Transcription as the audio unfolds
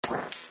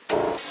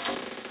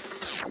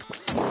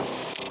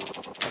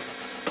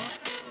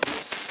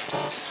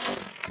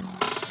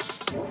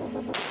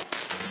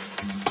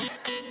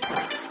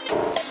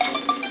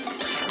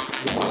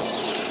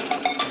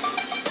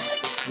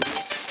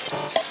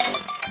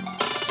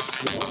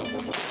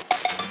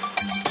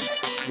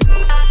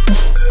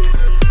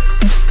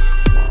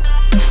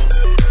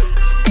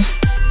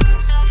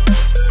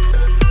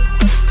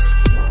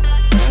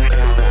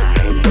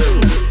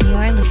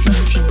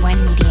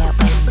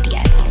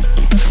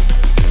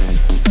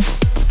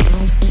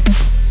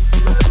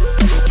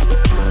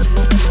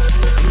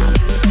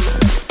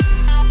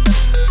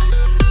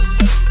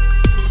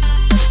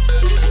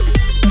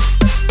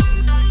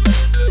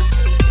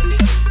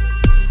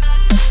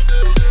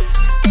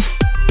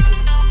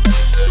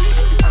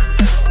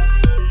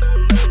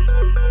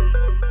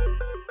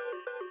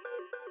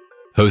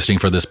Hosting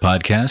for this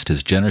podcast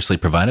is generously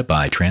provided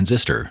by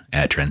Transistor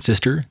at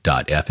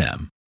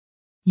transistor.fm.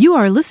 You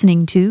are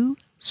listening to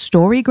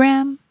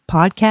Storygram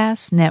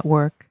Podcast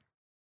Network.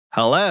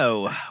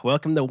 Hello.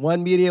 Welcome to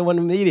One Media,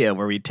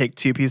 where we take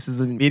two pieces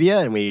of media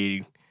and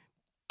we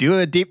do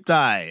a deep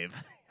dive.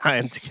 Hi,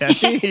 I'm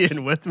Takeshi,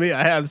 and with me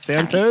I have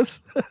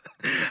Santos.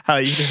 How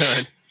are you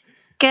doing?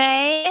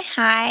 Good.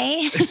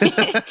 Hi.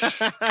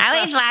 I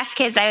always laugh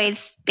because I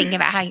always think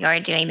about how you're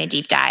doing the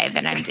deep dive,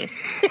 and I'm just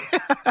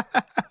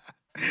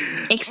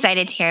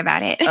excited to hear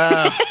about it.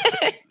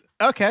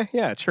 Okay.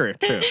 Yeah, true.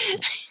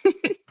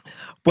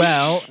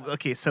 Well,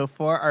 okay, so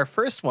for our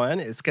first one,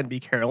 it's going to be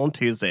Carol and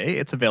Tuesday.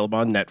 It's available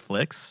on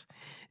Netflix.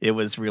 It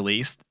was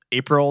released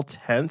April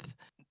 10th,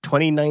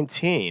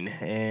 2019,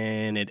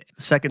 and the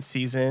second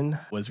season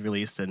was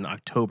released in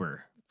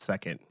October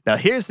 2nd. Now,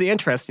 here's the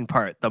interesting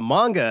part. The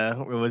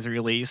manga was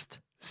released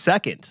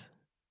second.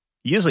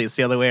 Usually it's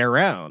the other way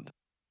around.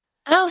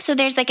 Oh, so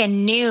there's like a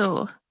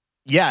new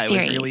series. It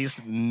was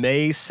released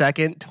May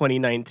 2nd,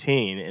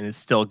 2019, and it's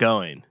still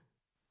going.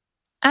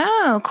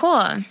 Oh,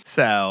 cool.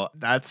 So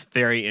that's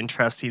very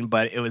interesting,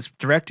 but it was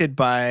directed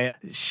by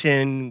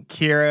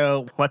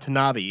Shinichiro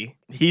Watanabe.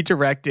 He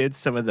directed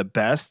some of the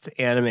best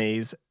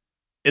animes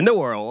in the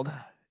world,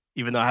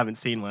 even though I haven't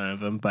seen one of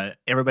them, but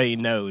everybody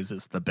knows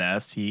it's the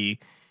best. He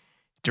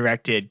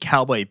directed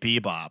Cowboy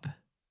Bebop,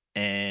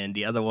 and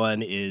the other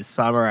one is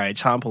Samurai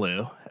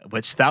Champloo,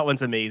 which that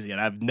one's amazing.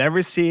 I've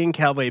never seen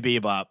Cowboy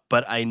Bebop,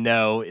 but I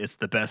know it's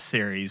the best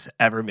series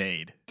ever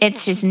made.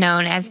 It's just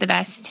known as the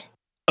best.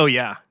 Oh,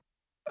 yeah.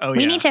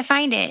 We need to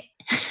find it.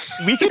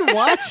 We can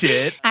watch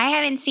it. I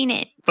haven't seen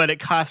it. But it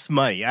costs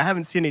money. I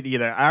haven't seen it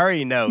either. I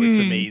already know it's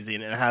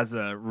amazing. It has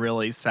a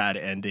really sad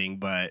ending,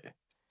 but...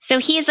 So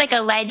he's like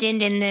a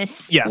legend in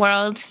this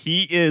world? Yes,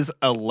 he is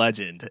a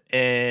legend.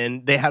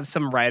 And they have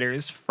some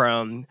writers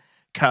from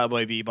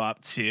Cowboy Bebop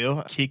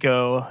too.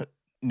 Kiko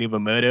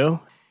Nubamoto.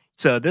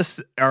 So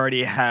this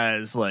already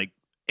has like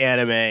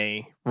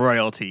anime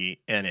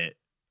royalty in it.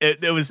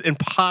 It was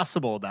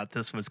impossible that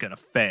this was going to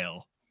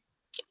fail.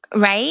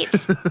 Right?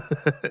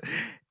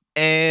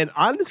 And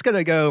I'm just going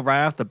to go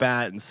right off the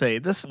bat and say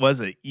this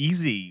was an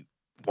easy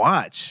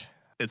watch.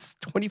 It's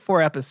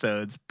 24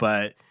 episodes,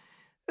 but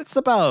it's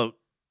about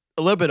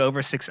a little bit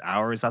over 6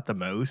 hours at the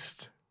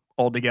most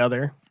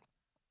altogether,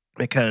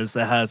 because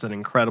it has an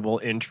incredible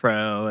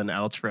intro and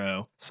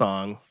outro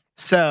song.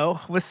 So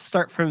let's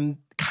start from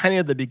kind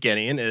of the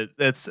beginning.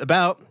 It's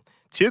about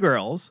two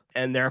girls,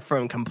 and they're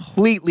from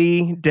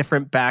completely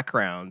different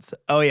backgrounds.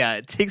 Oh, yeah,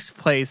 it takes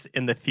place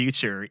in the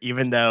future,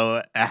 even though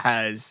it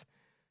has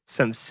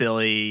some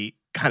silly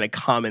kind of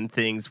common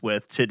things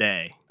with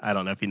today. I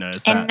don't know if you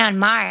noticed that. And on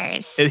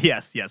Mars.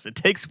 Yes. It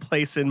takes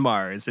place in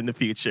Mars in the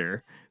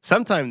future,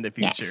 sometime in the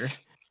future. Yes.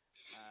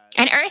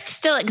 And Earth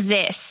still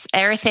exists.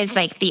 Earth is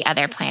like the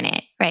other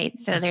planet, right?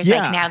 So there's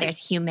now there's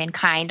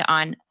humankind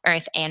on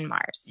Earth and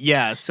Mars.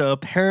 Yeah, so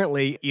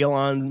apparently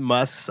Elon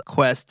Musk's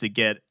quest to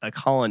get a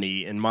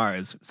colony in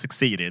Mars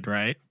succeeded,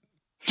 right?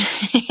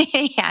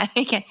 Yeah,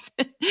 I guess.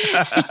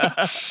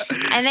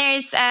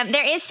 And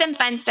there is some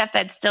fun stuff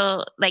that's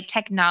still like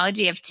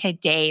technology of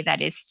today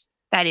that is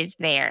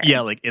there.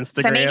 Yeah, like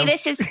Instagram. So maybe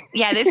this is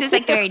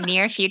like the very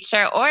near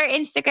future, or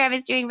Instagram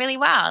is doing really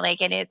well.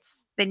 Like, and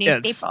it's the new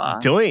staple.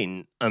 It's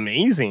doing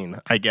amazing,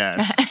 I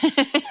guess.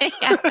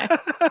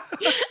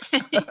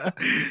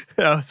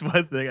 That was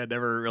one thing I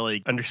never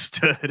really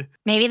understood.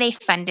 Maybe they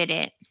funded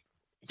it.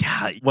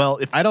 Yeah, well,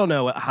 if I don't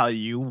know how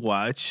you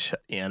watch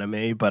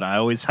anime, but I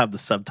always have the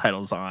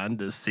subtitles on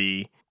to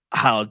see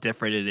how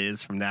different it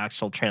is from the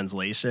actual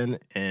translation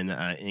in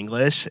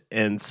English.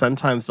 And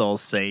sometimes they'll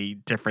say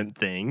different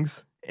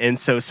things. And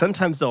so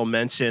sometimes they'll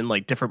mention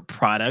like different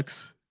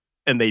products,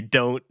 and they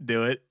don't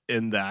do it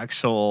in the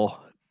actual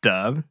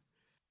dub.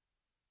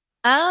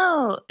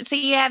 Oh, so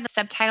you have the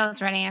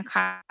subtitles running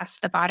across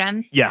the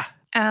bottom? Yeah.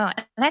 Oh,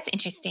 that's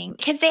interesting.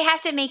 Because they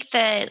have to make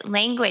the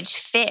language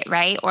fit,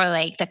 right? Or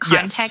like the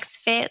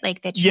context fit,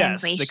 like the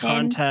translation. Yes, the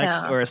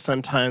context, or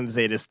sometimes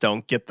they just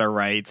don't get the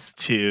rights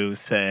to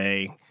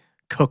say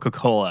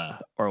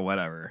Coca-Cola or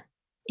whatever.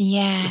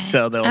 Yeah.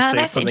 So they'll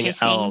say something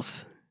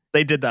else.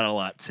 They did that a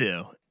lot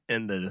too.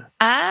 in the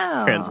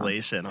Oh.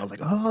 translation. I was like,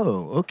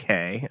 oh,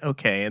 okay.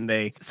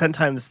 And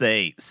sometimes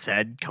they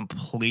said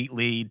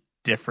completely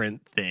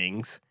different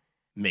things,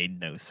 made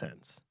no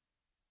sense.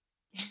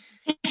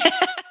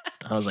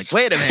 I was like,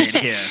 wait a minute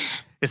here.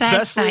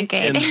 Especially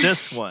in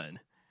this one.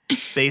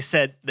 They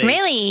said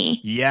Really?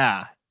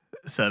 Yeah.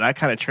 So that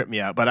kind of tripped me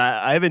out. But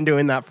I've been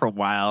doing that for a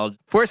while.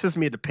 Forces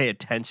me to pay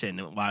attention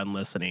while I'm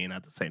listening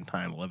at the same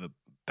time a little bit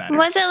better.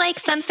 Was it like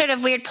some sort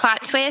of weird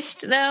plot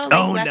twist though? Like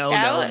Oh, left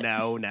out?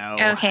 no.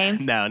 Okay.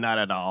 No, not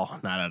at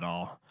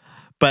all.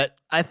 But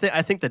I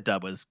think the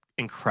dub was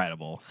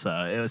incredible. So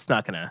it was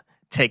not going to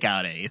take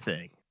out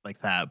anything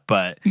like that.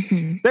 But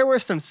there were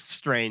some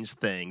strange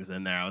things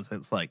in there.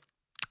 It's like,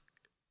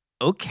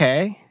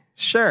 okay,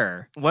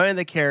 sure. One of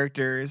the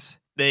characters,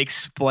 they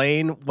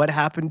explain what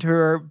happened to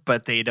her,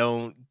 but they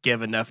don't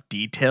give enough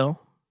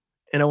detail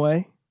in a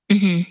way.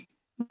 And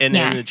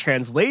in the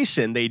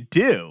translation, they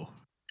do.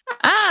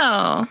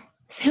 Oh,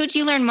 so who'd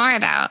you learn more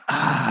about?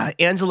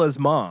 Angela's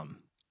mom.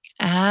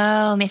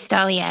 Oh, Miss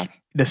Dahlia.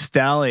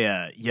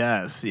 Nostalgia,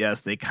 yes.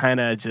 They kind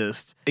of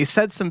they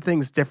said some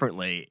things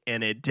differently,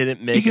 and it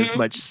didn't make as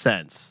much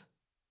sense.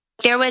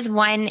 There was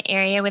one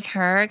area with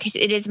her, because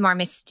it is more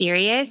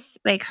mysterious,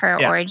 like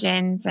her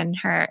origins and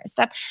her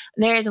stuff.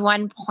 There's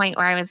one point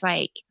where I was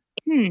like,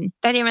 that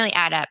didn't really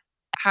add up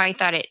how I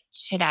thought it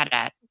should add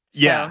up.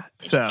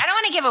 So I don't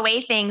want to give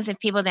away things if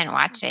people didn't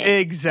watch it.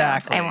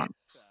 Exactly. So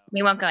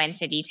we won't go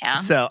into detail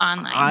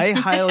online. I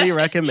highly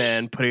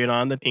recommend putting it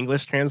on the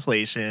English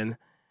translation.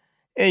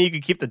 And you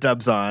can keep the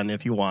dubs on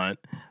if you want,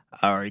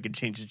 or you can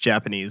change to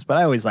Japanese. But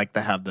I always like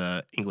to have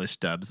the English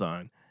dubs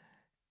on.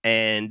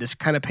 And just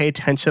kind of pay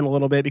attention a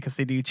little bit because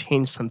they do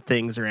change some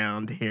things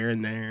around here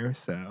and there.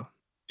 So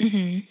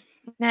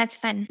That's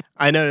fun.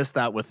 I noticed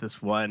that with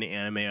this one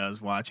anime I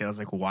was watching. I was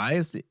like, why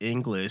is the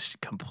English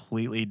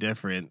completely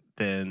different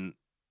than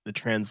the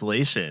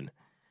translation?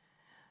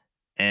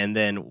 And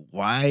then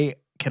why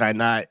can I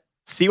not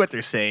see what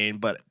they're saying,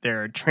 but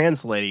they're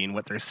translating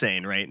what they're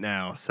saying right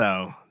now?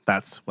 So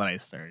that's what I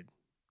started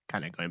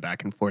kind of going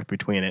back and forth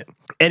between it.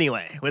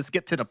 Anyway, let's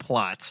get to the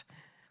plot.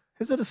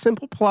 Is it a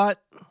simple plot?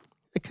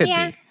 It could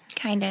be.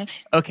 Kind of.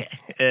 Okay.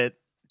 It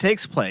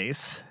takes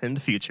place in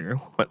the future,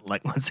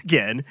 once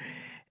again.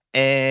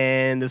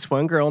 And this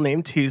one girl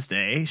named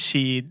Tuesday,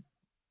 she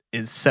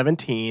is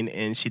 17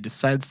 and she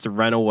decides to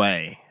run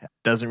away.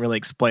 Doesn't really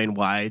explain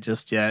why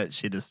just yet.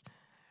 She just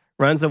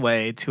runs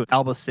away to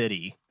Alba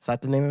City. Is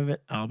that the name of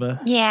it?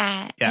 Alba?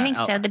 Yeah, I think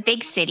so. The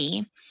big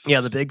city.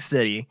 Yeah, the big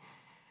city.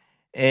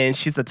 And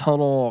she's a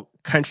total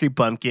country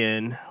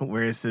bumpkin.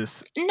 Whereas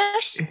this... No,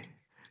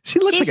 she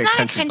looks like not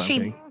a country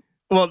bumpkin.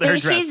 Well, her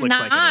dress looks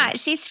not. Like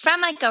she's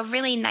from like a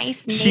really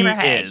nice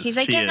neighborhood. She's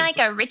like in like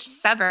a rich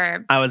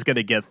suburb. I was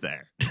gonna get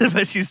there,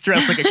 but she's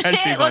dressed like a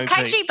country bumpkin. Well,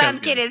 country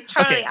bumpkin is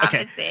totally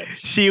opposite.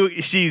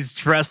 She's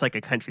dressed like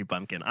a country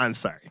bumpkin. I'm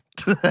sorry.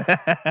 No,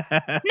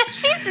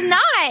 she's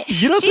not.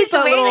 You don't she's think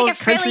that wearing little like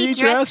a frilly country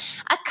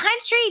dress? A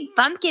country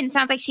bumpkin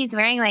sounds like she's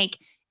wearing like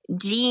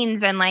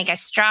jeans and like a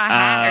straw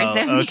hat or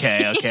something.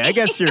 Okay. I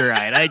guess you're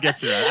right.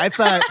 I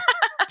thought.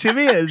 To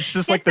me, it's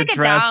just like the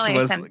dress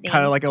was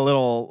kind of like a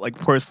little like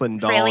porcelain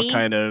doll frilly?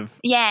 Kind of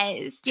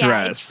dress.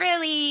 Yeah, it's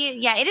frilly.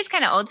 Yeah, it is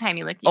kind of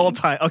old-timey looking.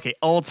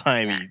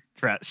 Old-timey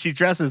dress. She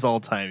dresses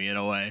old-timey in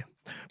a way.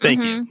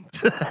 Thank you.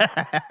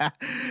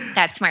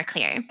 That's more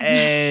clear.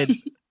 And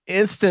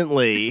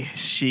instantly,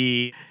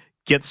 she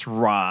gets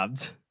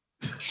robbed.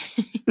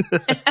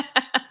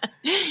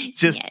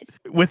 Just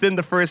within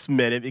the first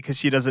minute because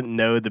she doesn't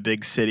know the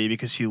big city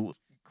because she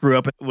grew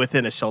up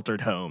within a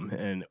sheltered home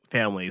and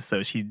family,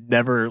 so she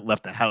never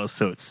left the house,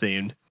 so it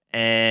seemed.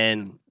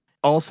 And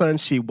all of a sudden,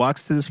 she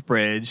walks to this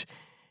bridge,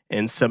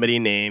 and somebody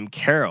named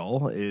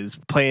Carol is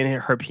playing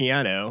her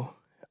piano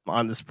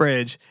on this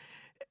bridge.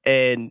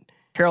 And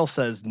Carol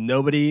says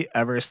nobody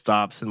ever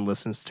stops and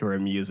listens to her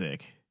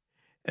music.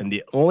 And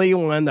the only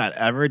one that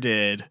ever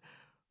did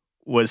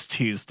was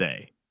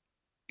Tuesday.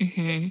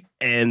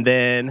 And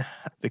then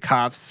the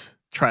cops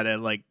try to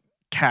like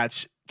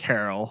catch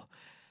Carol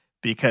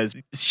because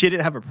she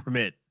didn't have a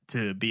permit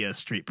to be a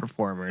street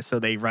performer. So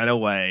they run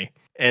away.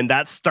 And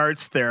that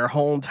starts their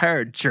whole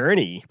entire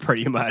journey,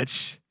 pretty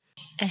much.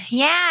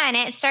 Yeah, and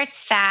it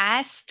starts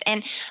fast.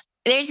 And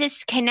there's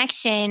this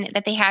connection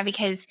that they have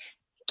because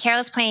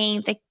Carol's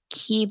playing the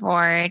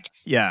keyboard.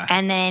 Yeah.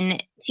 And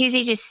then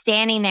Tuesday's just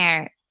standing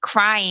there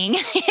crying.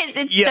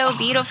 It's so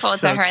beautiful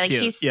to her. Like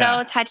she's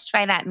so touched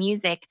by that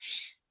music.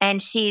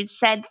 And she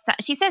says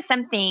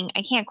something,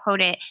 I can't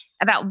quote it,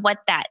 about what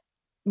that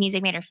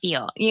music made her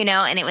feel,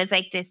 and it was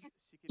like this,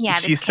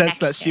 she sensed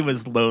that she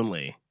was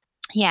lonely.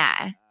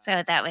 Yeah,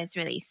 so that was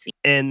really sweet.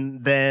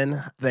 And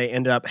then they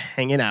ended up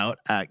hanging out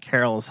at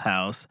Carol's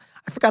house.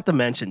 I forgot to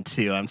mention,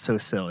 too, I'm so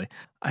silly.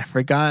 I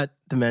forgot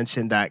to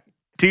mention that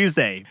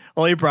Tuesday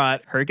only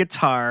brought her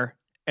guitar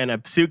and a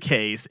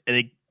suitcase,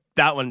 and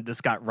that one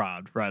just got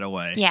robbed right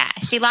away. Yeah,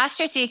 she lost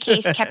her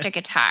suitcase, kept her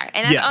guitar,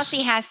 and that's all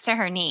she has to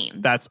her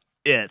name. That's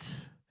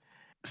it.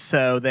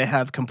 So they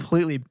have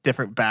completely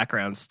different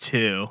backgrounds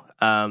too.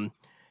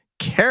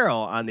 Carol,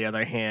 on the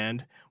other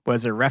hand,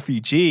 was a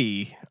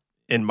refugee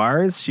in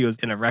Mars. She was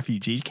in a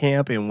refugee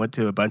camp and went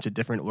to a bunch of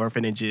different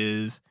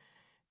orphanages.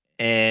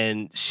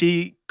 And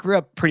she grew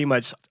up pretty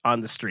much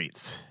on the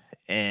streets.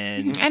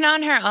 And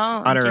on her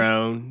own. On her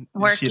own.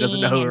 She doesn't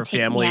know who her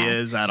family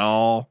is at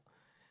all.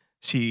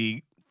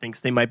 She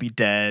thinks they might be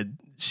dead.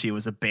 She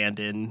was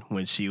abandoned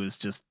when she was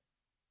just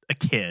a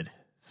kid.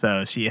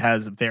 So she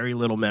has very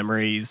little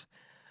memories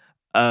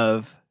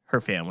of her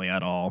family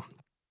at all.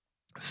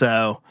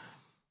 So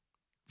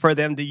for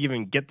them to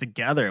even get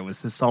together, it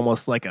was just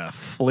almost like a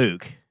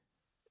fluke.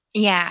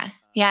 Yeah.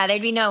 Yeah.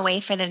 There'd be no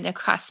way for them to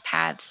cross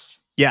paths.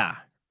 Yeah.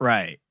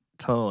 Right.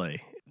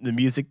 Totally. The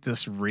music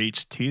just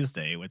reached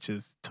Tuesday, which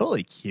is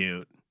totally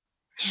cute.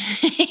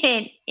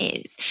 It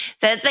is.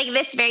 So it's like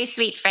this very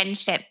sweet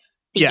friendship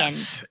begins.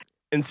 Yes.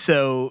 And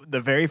so the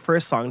very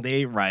first song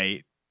they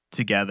write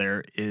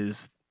together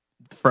is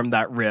from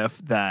that riff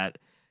that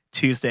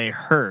Tuesday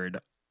heard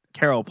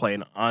Carol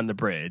playing on the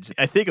bridge.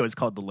 I think it was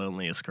called The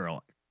Loneliest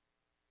Girl.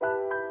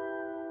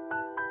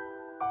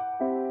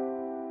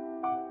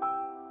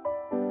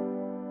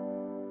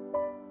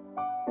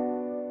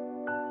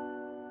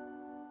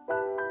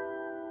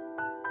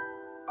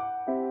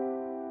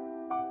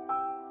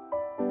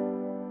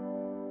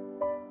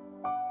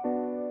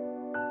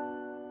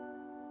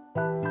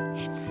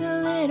 It's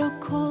a little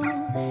cold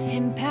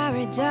in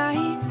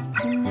paradise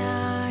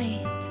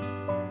tonight.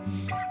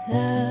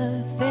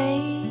 Love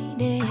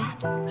faded,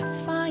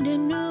 I find a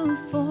new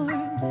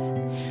forms,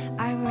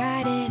 I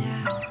write it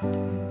out.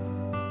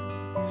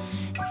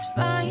 It's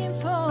fine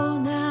for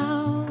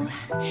now,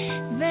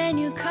 then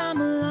you come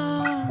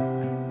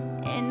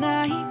along and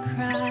I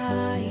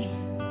cry.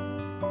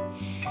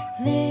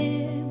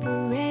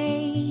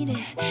 Liberated,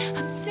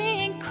 I'm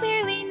seeing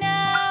clearly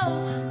now,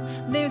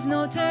 there's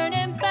no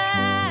turning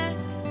back,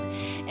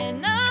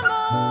 and I'm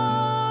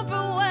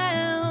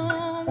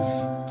overwhelmed.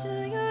 Do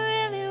you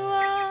really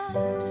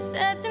want to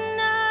set the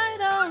night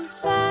on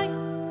fire?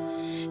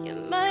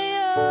 You're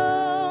my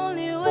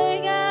only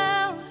way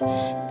out.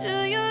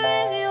 Do you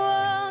really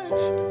want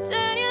to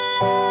turn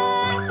your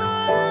life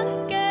around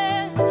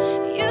again?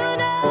 You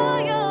know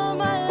you're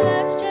my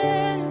last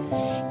chance.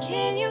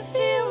 Can you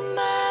feel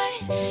my,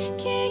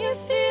 can you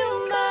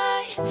feel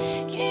my,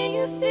 can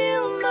you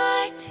feel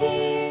my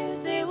tears?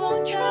 They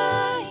won't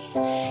dry.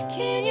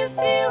 Can you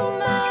feel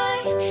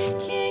my,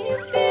 can you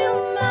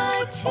feel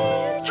my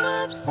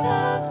teardrops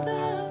of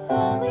the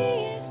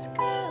loneliest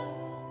girl,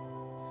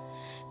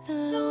 the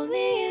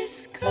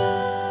loneliest girl?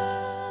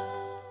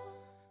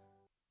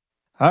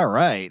 All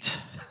right.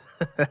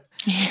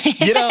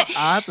 I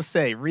have to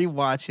say,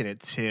 rewatching it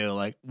too,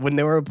 like when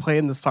they were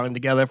playing the song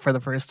together for the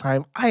first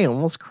time, I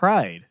almost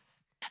cried.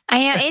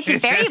 I know, it's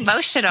very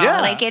emotional.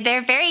 Yeah. Like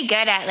they're very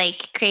good at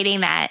like creating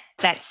that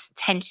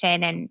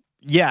tension and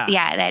Yeah.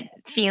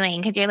 that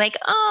feeling, because you're like,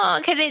 oh,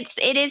 because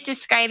it is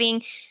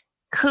describing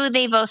who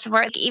they both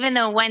were. Even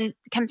though one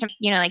comes from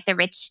like the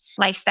rich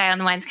lifestyle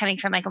and one's coming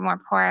from like a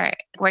more poor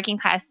working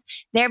class,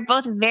 they're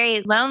both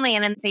very lonely,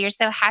 and then so you're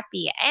so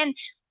happy. And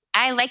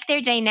I like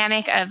their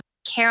dynamic of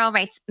Carol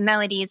writes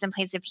melodies and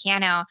plays the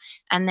piano,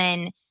 and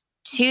then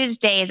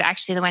Tuesday is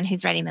actually the one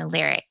who's writing the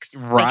lyrics.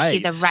 Right. Like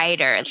she's a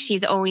writer.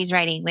 She's always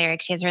writing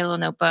lyrics. She has her little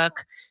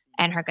notebook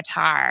and her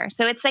guitar.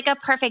 So it's like a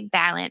perfect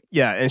balance.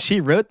 Yeah, and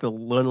she wrote The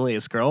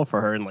Loneliest Girl for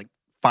her in like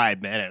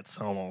 5 minutes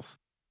almost.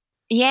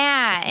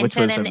 Yeah. And which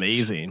so was then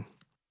amazing.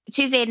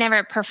 Tuesday had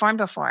never performed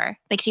before.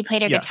 Like she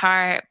played her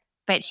guitar,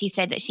 but she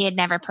said that she had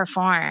never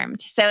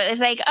performed. So it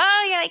was like,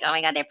 oh, you're like, oh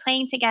my God, they're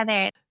playing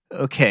together.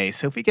 Okay,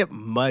 so if we get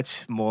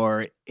much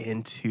more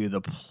into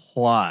the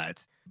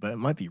plot, but it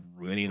might be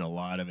ruining a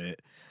lot of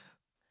it.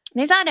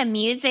 There's a lot of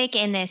music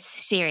in this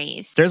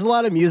series. There's a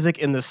lot of music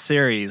in this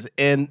series.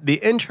 And the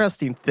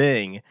interesting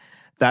thing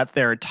that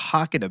they're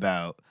talking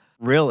about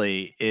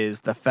really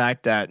is the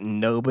fact that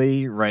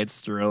nobody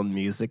writes their own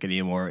music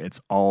anymore.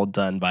 It's all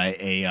done by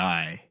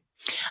AI.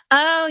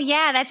 Oh,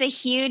 yeah, that's a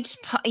huge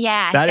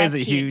that is a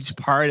huge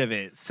part of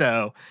it.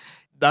 So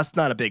that's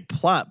not a big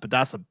plot, but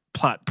that's a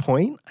plot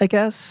point, I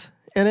guess,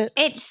 in it.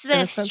 It's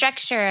the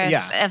structure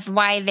of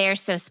why they're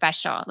so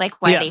special,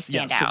 like why they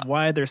stand out. So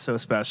why they're so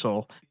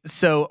special.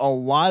 So a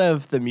lot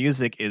of the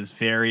music is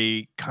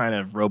very kind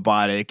of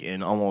robotic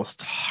and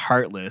almost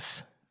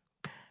heartless.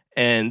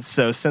 And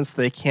so since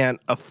they can't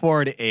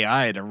afford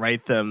AI to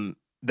write them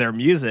their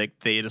music,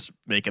 they just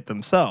make it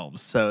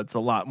themselves. So it's a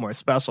lot more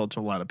special to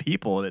a lot of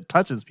people, and it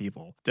touches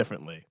people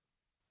differently.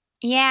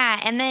 Yeah.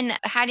 And then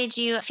how did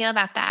you feel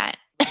about that?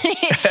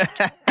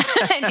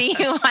 Do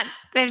you want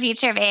the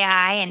future of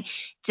AI and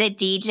the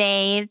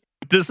DJs?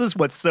 This is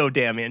what's so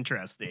damn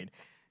interesting,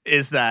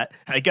 is that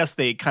I guess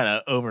they kind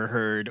of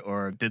overheard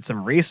or did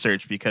some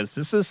research, because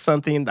this is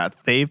something that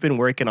they've been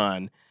working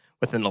on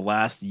within the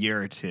last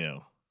year or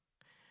two.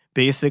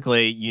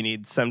 Basically, you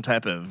need some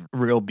type of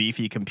real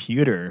beefy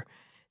computer,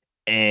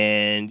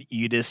 and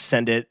you just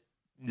send it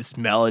these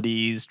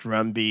melodies,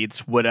 drum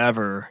beats,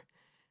 whatever,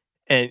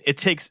 and it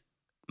takes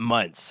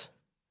months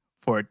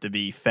for it to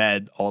be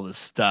fed all this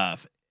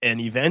stuff. and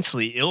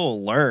eventually it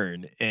will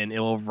learn and it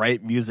will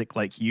write music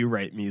like you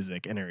write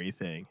music and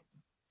everything.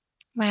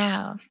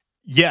 Wow.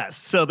 Yes,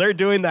 so they're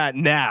doing that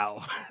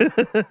now.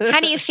 How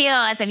do you feel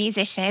as a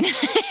musician? Is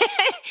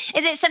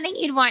it something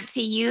you'd want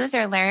to use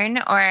or learn,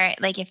 or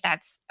like if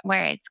that's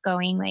where it's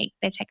going, like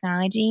the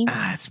technology?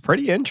 It's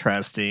pretty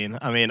interesting.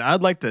 I mean,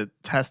 I'd like to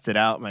test it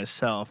out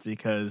myself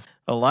because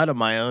a lot of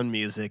my own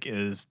music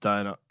is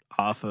done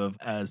off of,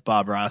 as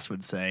Bob Ross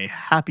would say,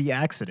 happy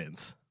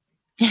accidents.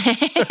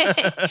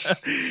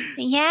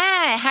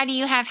 Yeah. How do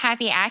you have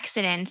happy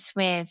accidents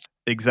with?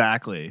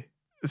 Exactly.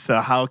 So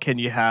how can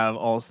you have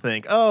all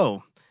think,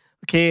 oh,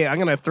 okay, I'm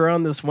going to throw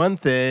in this one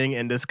thing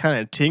and just kind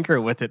of tinker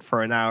with it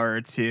for an hour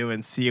or two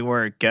and see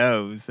where it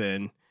goes.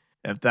 And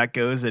if that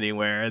goes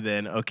anywhere,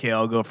 then okay,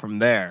 I'll go from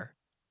there.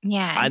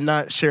 Yeah. I'm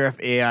not sure if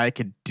AI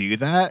could do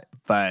that,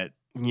 but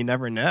you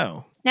never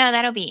know. No,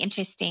 that'll be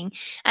interesting.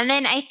 And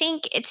then I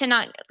think to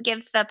not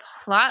give the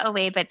plot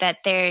away, but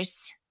that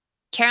there's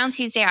Carol and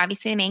Tuesday are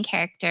obviously the main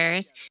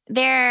characters.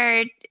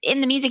 They're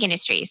in the music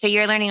industry. So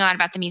you're learning a lot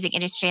about the music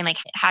industry and like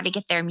how to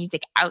get their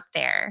music out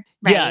there.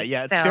 Right?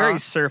 Yeah. It's very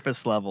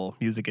surface level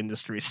music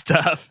industry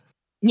stuff.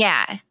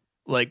 Yeah.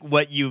 Like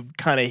what you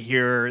kind of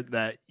hear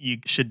that you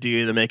should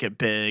do to make it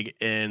big,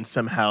 and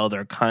somehow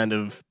they're kind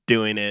of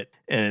doing it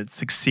and it's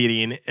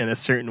succeeding in a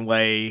certain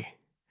way.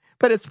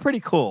 But it's pretty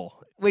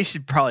cool. We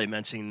should probably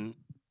mention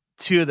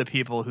two of the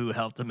people who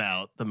helped him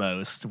out the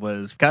most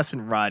was Gus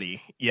and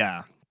Roddy.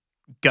 Yeah.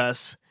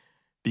 Gus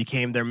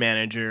became their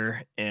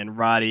manager, and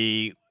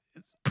Roddy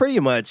is pretty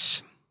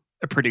much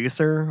a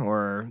producer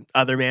or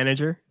other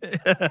manager.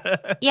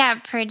 Yeah,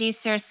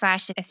 producer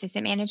 /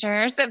 assistant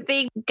manager or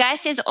something.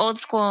 Gus is old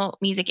school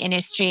music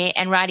industry,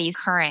 and Roddy's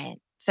current.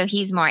 So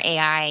he's more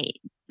AI.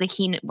 Like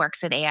he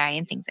works with AI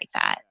and things like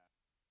that.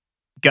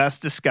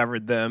 Gus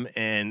discovered them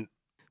and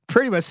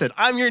pretty much said,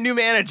 I'm your new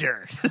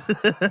manager.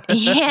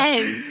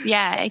 Yes,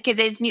 yeah, because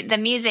it's the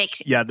music.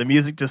 Yeah, the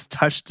music just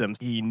touched him.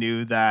 He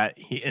knew that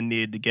he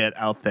needed to get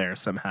out there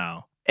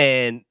somehow.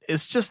 And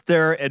it's just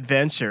their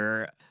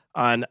adventure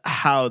on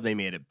how they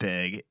made it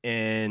big.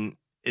 And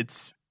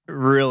it's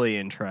really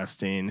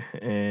interesting.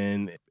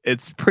 And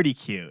it's pretty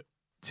cute,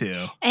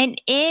 too. And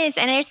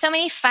there's so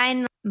many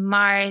fun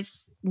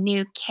Mars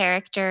new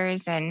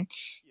characters and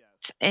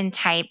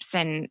types.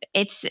 And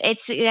it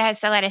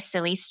has a lot of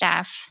silly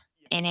stuff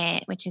in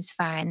it, which is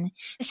fun.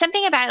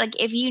 Something about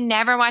like if you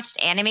never watched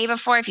anime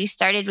before, if you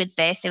started with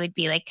this, it would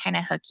be like kind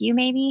of hook you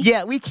maybe.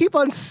 Yeah, we keep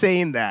on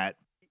saying that.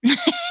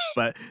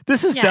 But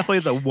this is definitely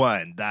the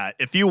one that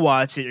if you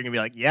watch it, you're gonna be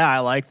like, yeah, I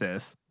like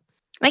this.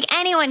 Like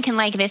anyone can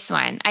like this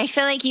one. I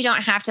feel like you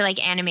don't have to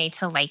like anime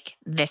to like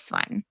this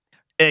one.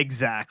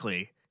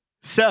 Exactly.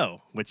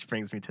 So, which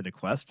brings me to the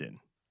question.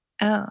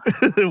 Oh.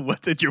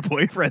 What did your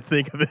boyfriend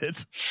think of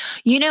it?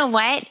 You know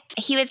what?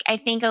 He was, I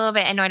think, a little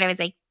bit annoyed. I was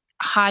like,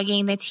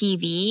 hogging the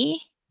TV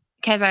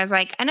because I was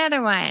like,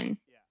 another one.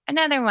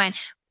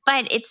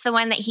 But it's the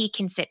one that he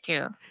can sit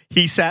through.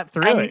 He sat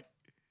through it.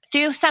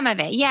 Through some of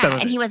it, yeah.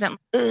 And he wasn't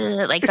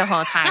like the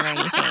whole time or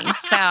anything.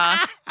 So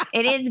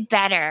it is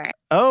better.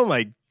 Oh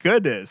my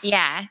goodness.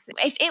 Yeah.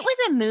 If it was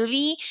a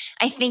movie,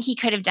 I think he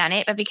could have done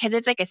it. But because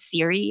it's like a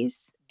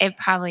series, it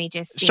probably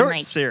just seemed short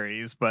like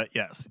series, but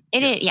yes.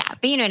 It is, yeah.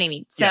 But you know what I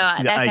mean? So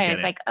that's why I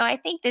was like, oh, I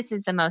think this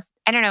is the most,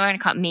 I don't know, I'm going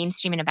to call it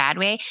mainstream in a bad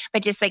way,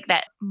 but just like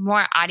that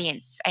more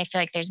audience, I feel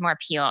like there's more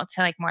appeal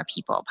to like more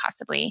people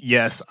possibly.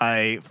 Yes,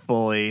 I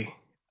fully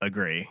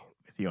agree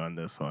with you on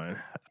this one.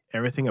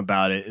 Everything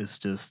about it is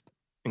just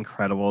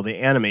incredible.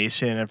 The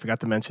animation, I forgot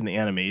to mention the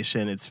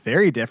animation. It's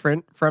very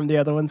different from the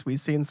other ones we've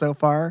seen so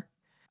far.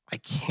 I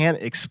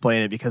can't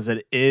explain it because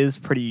it is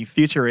pretty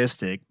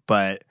futuristic,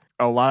 but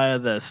a lot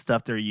of the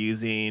stuff they're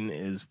using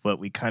is what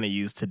we kind of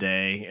use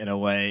today in a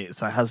way.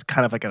 So it has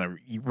kind of like a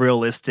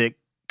realistic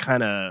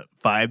kind of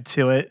vibe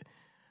to it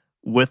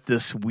with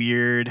this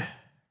weird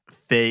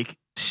fake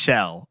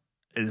shell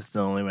is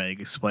the only way I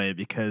can explain it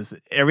because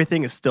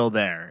everything is still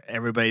there.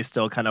 Everybody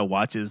still kind of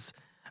watches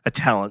a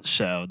talent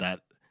show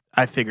that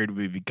I figured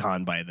would be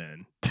gone by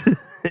then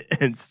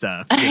and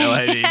stuff. You know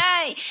what I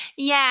mean?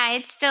 Yeah,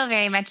 it's still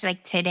very much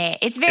like today.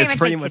 It's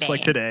pretty much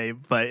like today,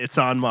 but it's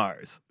on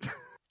Mars.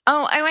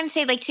 Oh, I want to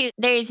say, like, too,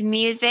 there's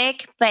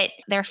music, but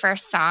their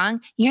first song,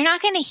 you're not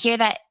going to hear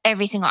that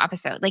every single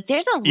episode. Like,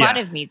 there's a lot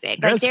of music.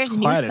 Like, there's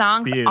new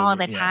songs all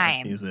the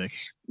time. Music.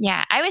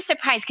 Yeah, I was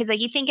surprised because,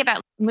 like, you think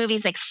about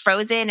movies like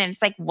Frozen, and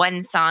it's like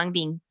one song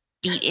being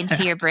beat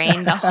into your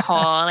brain the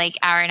whole, like,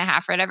 hour and a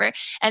half or whatever.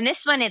 And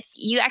this one, it's,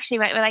 you actually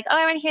were like, oh,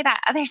 I want to hear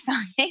that other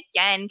song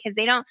again because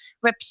they don't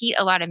repeat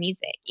a lot of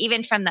music,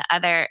 even from the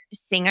other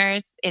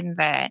singers in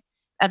the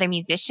other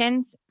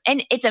musicians.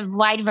 And it's a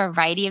wide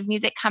variety of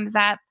music comes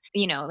up,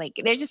 you know, like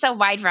there's just a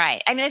wide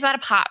variety. I mean, there's a lot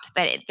of pop,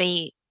 but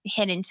they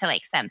hit into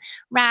like some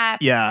rap.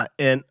 Yeah.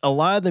 And a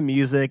lot of the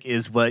music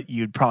is what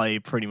you'd probably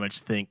pretty much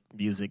think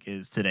music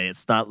is today.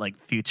 It's not like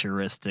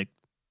futuristic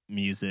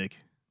music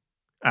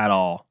at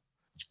all.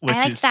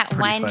 I like that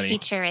one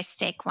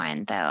futuristic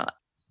one though.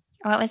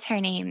 What was her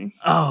name?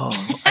 Oh,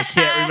 I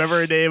can't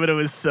remember her name, but it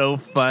was so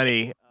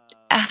funny.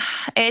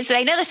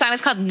 I know the song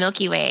is called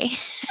Milky Way.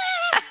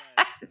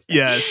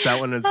 Yes, that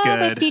one is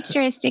good. The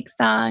futuristic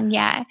song,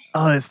 yeah.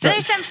 Oh, so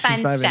there's some fun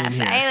stuff.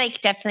 I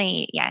like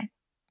definitely, yeah.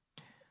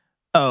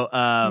 Oh,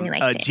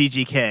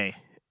 GGK.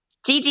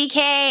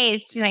 GGK,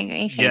 it's like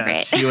my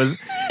favorite. Yeah,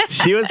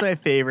 she was my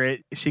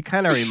favorite. She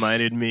kind of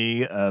reminded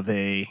me of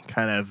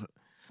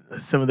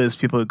some of those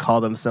people who call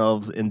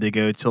themselves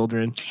indigo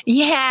children.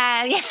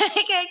 Yeah,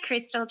 like a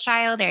crystal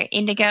child or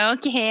indigo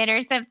kid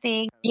or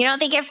something. You don't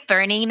think of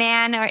Burning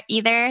Man or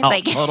either? Oh,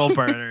 like total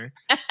burner.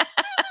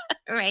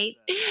 Right.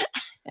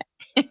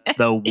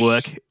 The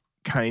Wook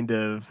kind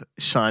of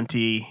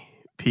Shanti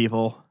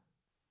people.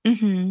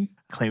 Mm-hmm.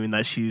 Claiming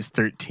that she's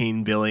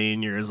 13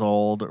 billion years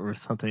old or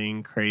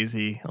something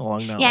crazy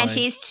along that line. Yeah, and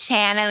she's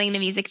channeling the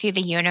music through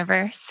the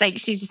universe. Like,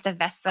 she's just a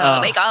vessel.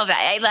 Like, all of that.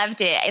 I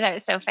loved it. I thought it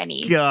was so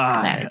funny.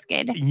 God. That was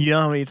good. You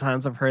know how many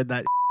times I've heard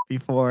that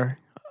before?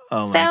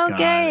 Oh, my God. So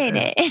good.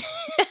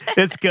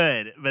 It's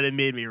good, but it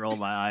made me roll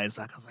my eyes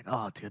back. I was like,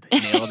 oh, dude, they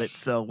nailed it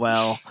so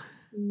well.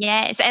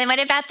 Yes. And what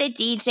about the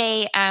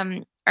DJ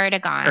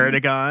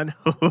Erdogan?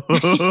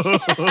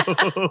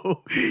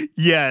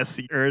 Yes,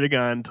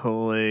 Erdogan,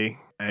 totally.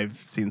 I've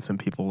seen some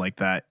people like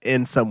that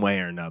in some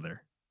way or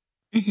another.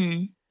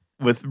 Mm-hmm.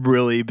 With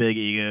really big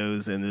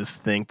egos and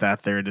just think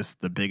that they're just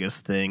the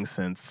biggest thing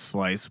since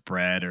sliced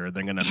bread, or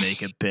they're going to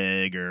make it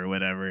big or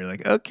whatever. You're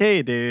like,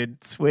 okay,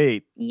 dude,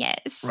 sweet.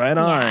 Yes. Right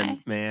on,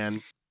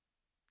 man.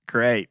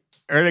 Great.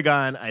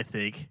 Erdogan, I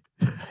think,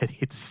 I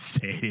need to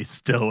say it, he's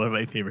still one of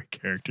my favorite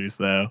characters,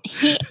 though.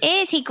 He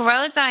is. He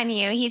grows on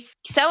you. He's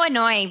so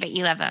annoying, but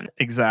you love him.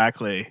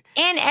 Exactly.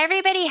 And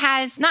everybody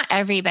has, not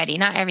every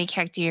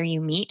character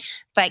you meet,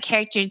 but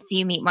characters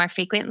you meet more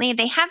frequently,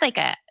 they have like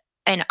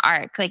an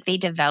arc, like they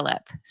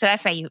develop. So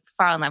that's why you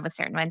fall in love with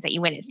certain ones that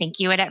you wouldn't think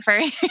you would at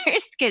first,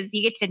 because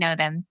you get to know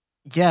them.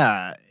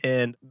 Yeah.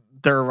 And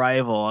their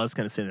rival, I was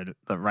going to say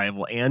the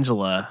rival,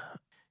 Angela,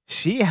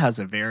 she has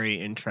a very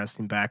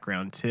interesting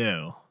background,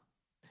 too.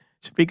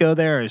 Should we go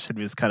there, or should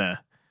we just kind of...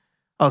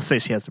 I'll say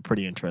she has a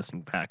pretty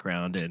interesting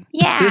background.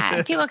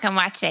 Yeah, people can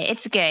watch it.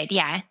 It's good,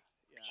 yeah.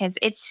 Because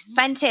it's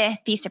fun to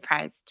be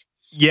surprised.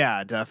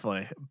 Yeah,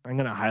 definitely. I'm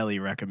going to highly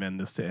recommend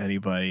this to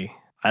anybody.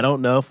 I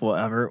don't know if we'll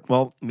ever...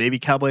 Well, maybe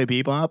Cowboy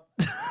Bebop?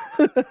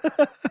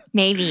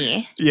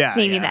 Maybe. Yeah.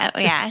 Maybe that,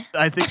 yeah.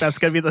 I think that's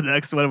going to be the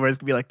next one where it's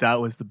going to be like,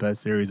 that was the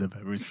best series I've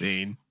ever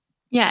seen.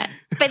 Yeah.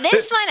 But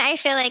this one, I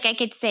feel like I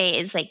could say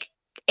is like,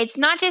 it's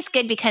not just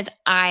good because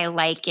I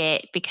like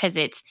it, because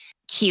it's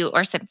cute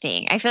or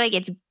something. I feel like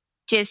it's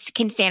just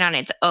can stand on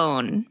its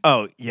own.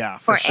 Oh, yeah,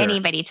 for sure.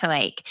 Anybody to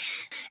like.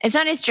 It's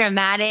not as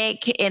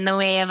dramatic in the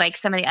way of like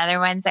some of the other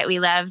ones that we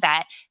love,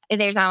 that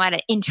there's not a lot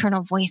of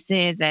internal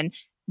voices and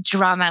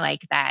drama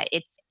like that.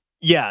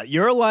 Yeah,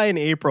 Your Lie in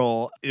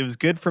April, it was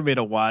good for me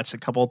to watch a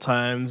couple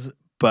times,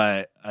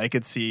 but I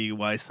could see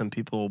why some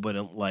people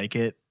wouldn't like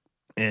it.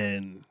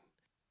 And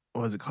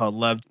what was it called?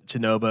 Love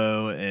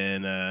Chinobo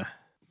and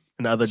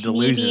other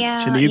delusions.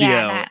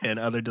 Chinibio and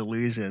other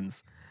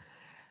delusions.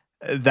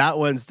 That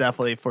one's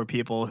definitely for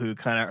people who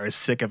kind of are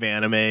sick of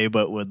anime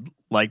but would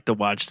like to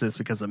watch this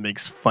because it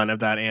makes fun of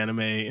that anime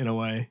in a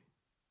way.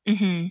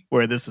 Mm-hmm.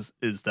 Where this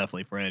is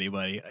definitely for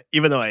anybody.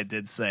 Even though I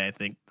did say I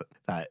think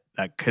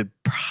that could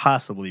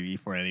possibly be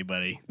for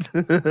anybody.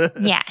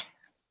 Yeah.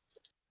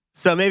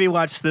 So maybe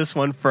watch this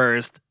one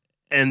first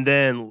and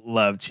then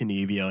love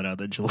Chinibio and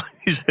other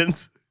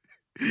delusions.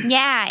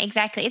 Yeah,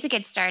 exactly. It's a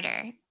good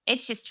starter.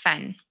 It's just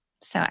fun.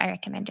 So I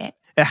recommend it.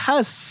 It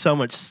has so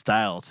much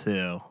style,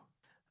 too.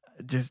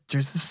 There's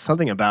just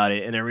something about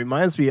it. And it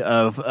reminds me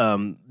of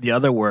the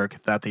other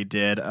work that they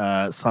did,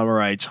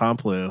 Samurai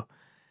Champloo.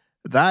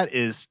 That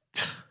is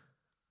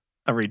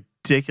a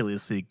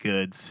ridiculously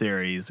good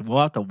series. We'll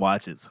have to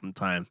watch it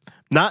sometime.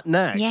 Not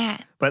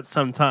next, but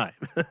sometime.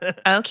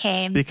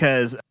 Okay.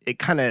 Because it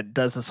kind of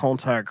does this whole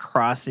entire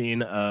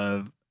crossing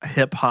of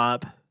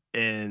hip-hop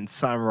and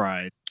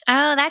samurai.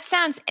 Oh,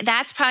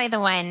 that's probably the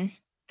one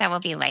that will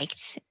be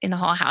liked in the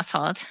whole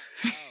household.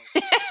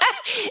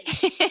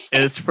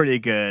 It's pretty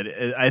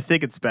good. I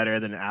think it's better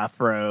than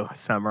Afro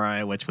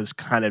Samurai, which was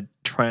kind of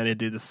trying to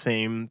do the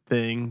same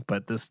thing,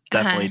 but this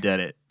definitely did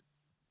it.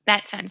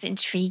 That sounds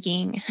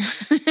intriguing.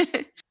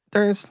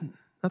 There's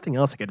nothing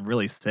else I could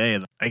really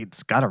say. I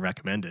just gotta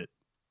recommend it.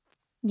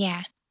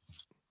 Yeah.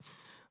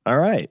 All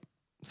right.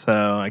 So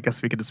I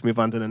guess we could just move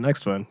on to the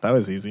next one. That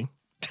was easy.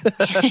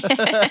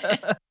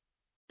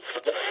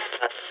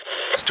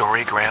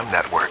 Storygram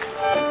Network.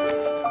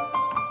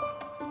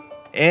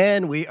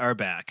 And we are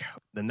back.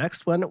 The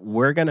next one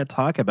we're going to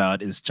talk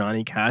about is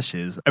Johnny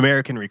Cash's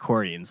American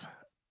Recordings.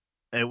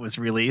 It was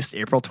released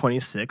April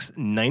 26,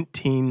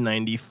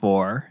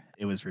 1994.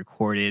 It was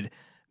recorded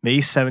May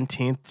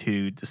 17th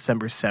to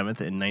December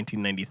 7th in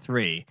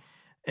 1993.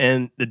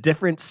 And the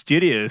different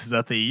studios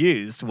that they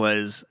used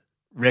was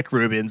Rick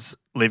Rubin's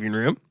living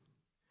room,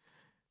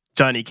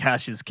 Johnny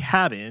Cash's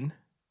cabin,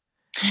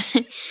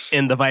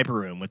 in the Viper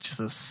Room, which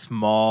is a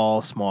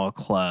small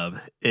club.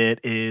 It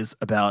is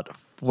about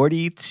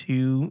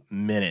 42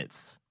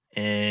 minutes,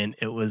 and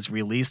it was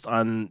released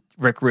on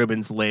Rick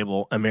Rubin's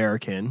label,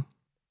 American.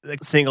 The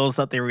singles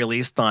that they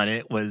released on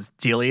it was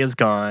Delia's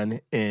Gone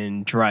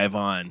and Drive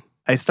On.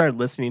 I started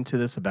listening to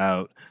this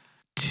about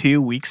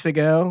 2 weeks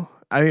ago.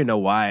 I don't even know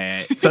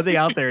why. Something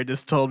out there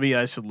just told me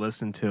I should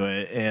listen to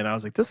it. And I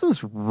was like, this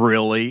is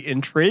really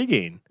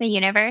intriguing. The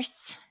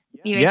universe.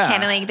 You were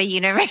channeling the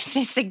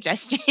universe's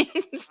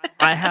suggestions.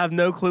 I have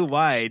no clue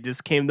why. It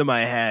just came to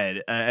my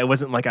head. It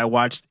wasn't like I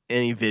watched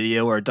any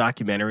video or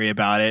documentary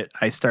about it.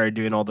 I started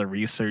doing all the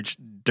research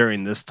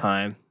during this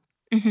time.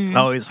 I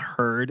always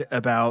heard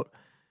about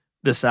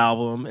this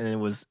album, and it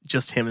was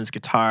just him and his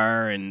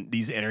guitar and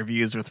these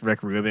interviews with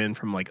Rick Rubin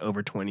from like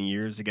over 20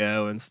 years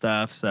ago and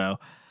stuff. So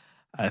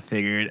I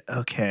figured,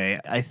 okay,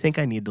 I think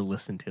I need to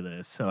listen to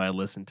this. So I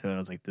listened to it. And I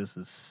was like, this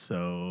is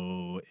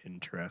so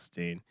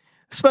interesting,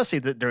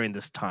 especially during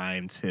this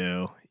time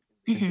too,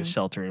 the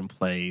shelter in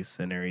place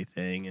and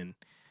everything. And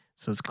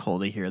so it's cool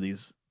to hear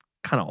these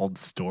kind of old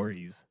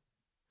stories.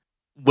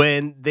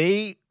 When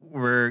they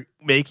were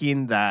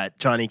making that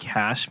Johnny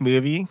Cash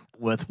movie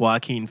with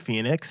Joaquin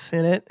Phoenix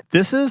in it,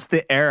 this is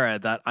the era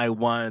that I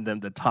wanted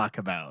them to talk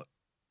about.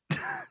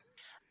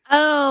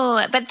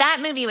 Oh, but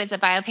that movie was a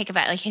biopic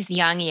about like his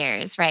young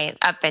years, right?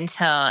 Up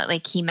until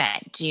like he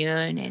met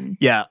June and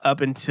up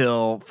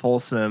until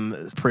Folsom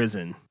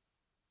Prison.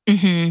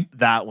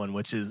 That one,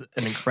 which is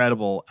an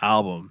incredible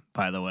album,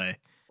 by the way.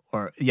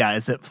 Or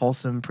is it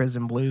Folsom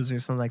Prison Blues or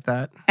something like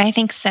that? I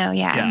think so,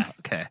 yeah. Yeah,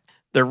 okay.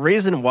 The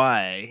reason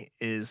why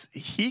is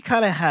he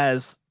kind of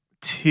has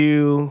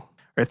 2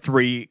 or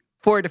 3,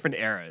 4 different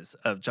eras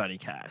of Johnny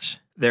Cash.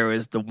 There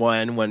was the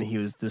one when he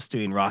was just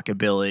doing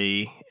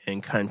rockabilly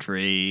and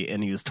country,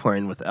 and he was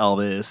touring with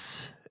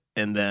Elvis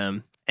and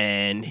them,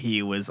 and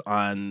he was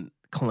on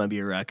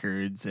Columbia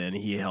Records, and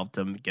he helped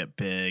them get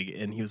big,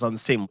 and he was on the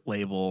same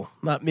label.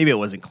 Maybe it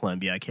wasn't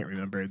Columbia, I can't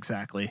remember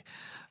exactly.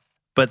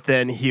 But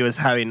then he was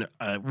having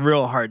a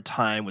real hard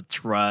time with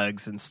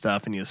drugs and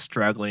stuff, and he was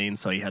struggling,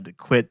 so he had to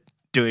quit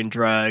doing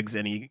drugs,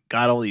 and he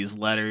got all these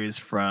letters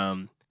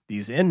from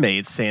these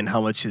inmates saying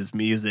how much his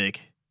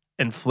music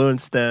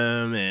influenced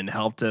them and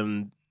helped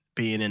him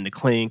being into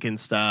Clink and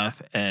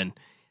stuff. And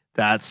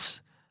that's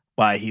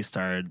why he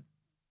started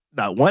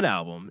that one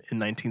album in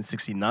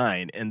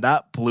 1969, and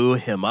that blew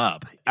him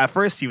up. At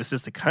first, he was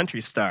just a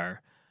country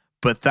star,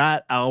 but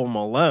that album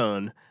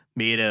alone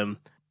made him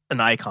an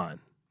icon.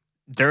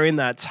 During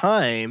that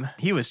time,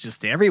 he was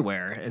just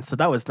everywhere, and so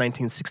that was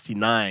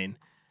 1969.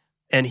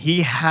 And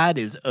he had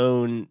his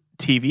own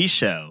TV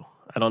show.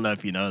 I don't know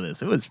if you know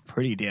this. It was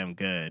pretty damn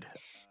good.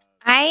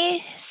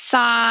 I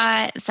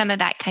saw some of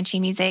that country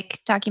music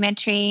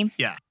documentary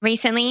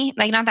recently,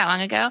 like not that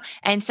long ago.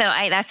 And so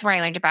that's where I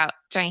learned about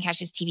Johnny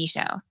Cash's TV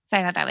show. So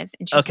I thought that was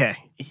interesting. Okay.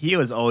 He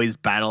was always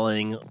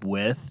battling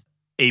with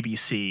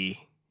ABC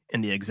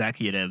and the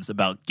executives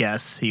about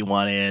guests he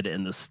wanted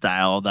and the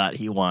style that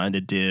he wanted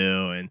to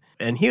do.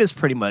 And he was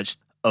pretty much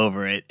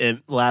over it.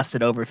 It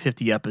lasted over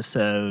 50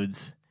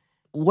 episodes.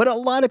 What a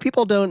lot of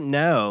people don't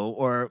know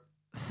or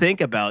think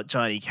about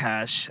Johnny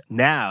Cash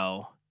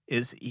now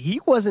is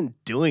he wasn't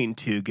doing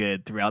too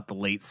good throughout the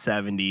late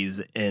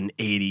 70s and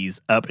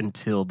 80s up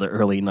until the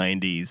early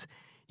 90s.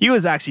 He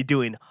was actually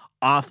doing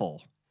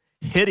awful,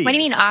 hideous. What do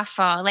you mean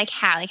awful? Like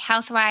how? Like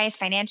health-wise,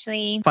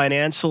 financially?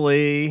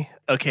 Financially.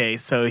 Okay,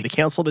 so he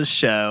canceled his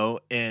show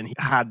and he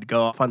had to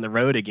go off on the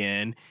road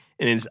again,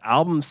 and his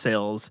album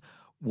sales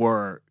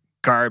were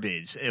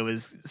garbage. It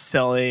was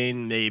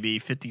selling maybe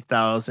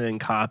 50,000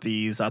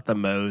 copies at the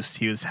most.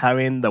 He was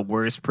having the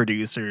worst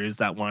producers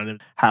that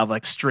wanted to have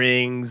like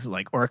strings,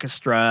 like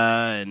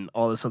orchestra and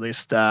all this other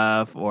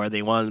stuff, or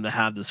they wanted to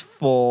have this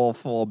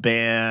full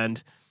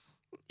band,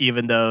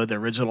 even though the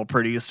original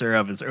producer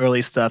of his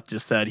early stuff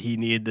just said he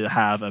needed to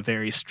have a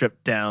very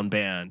stripped down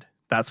band.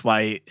 That's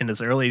why in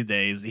his early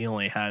days, he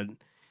only had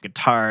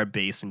guitar,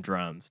 bass, and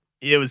drums.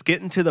 It was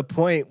getting to the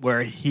point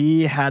where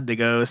he had to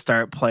go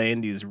start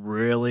playing these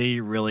really,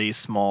 really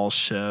small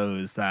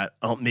shows that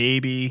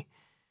maybe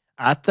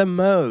at the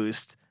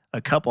most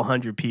a couple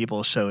hundred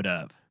people showed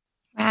up.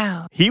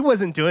 Wow. He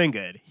wasn't doing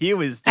good. He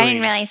was doing, I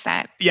didn't realize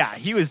that. Yeah,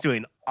 he was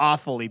doing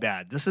awfully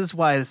bad. This is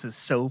why this is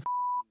so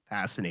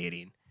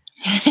fascinating.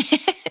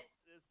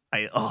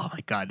 Oh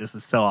my God, this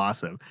is so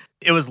awesome.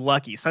 It was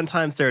lucky.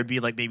 Sometimes there would be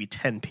like maybe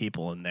 10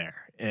 people in there,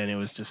 and it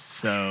was just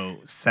so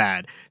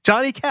sad.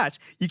 Johnny Cash,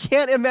 you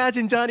can't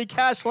imagine Johnny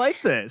Cash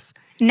like this.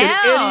 No,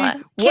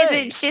 because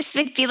it's just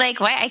would be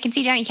like, what? I can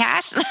see Johnny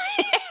Cash?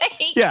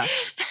 Yeah,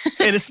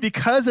 and it's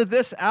because of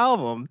this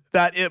album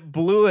that it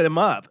blew him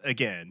up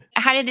again.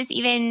 How did this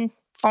even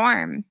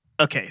form?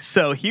 Okay,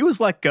 so he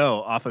was let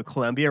go off of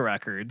Columbia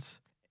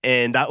Records,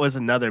 and that was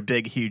another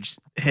big, huge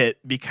hit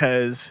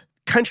because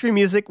country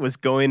music was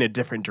going a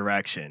different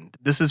direction.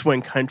 This is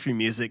when country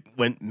music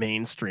went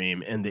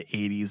mainstream in the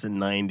 80s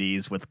and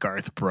 90s with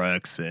Garth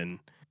Brooks and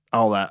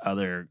all that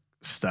other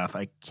stuff.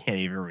 I can't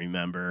even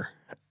remember.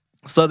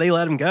 So they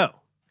let him go.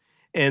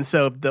 And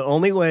so the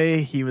only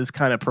way he was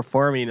kind of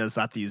performing is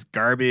at these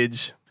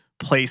garbage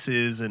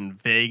places in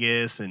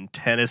Vegas and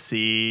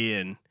Tennessee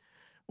and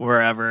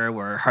wherever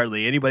where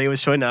hardly anybody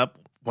was showing up.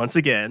 Once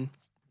again,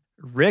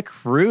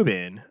 Rick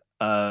Rubin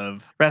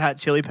of Red Hot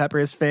Chili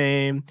Peppers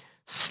fame,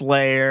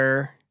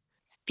 Slayer,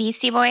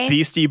 Beastie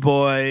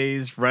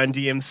Boys, Run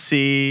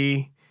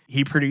DMC.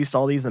 He produced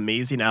all these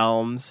amazing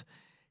albums.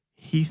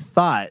 He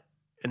thought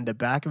in the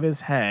back of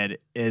his head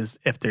is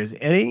if there's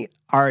any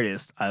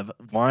artist I've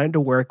wanted to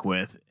work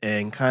with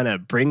and kind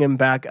of bring them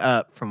back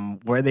up from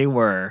where they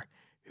were,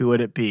 who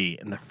would it be?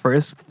 And the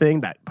first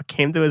thing that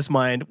came to his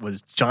mind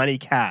was Johnny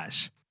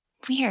Cash.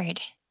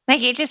 Weird.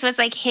 Like it just was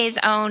like his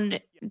own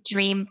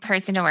dream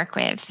person to work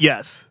with.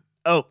 Yes.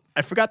 Oh,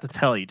 I forgot to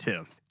tell you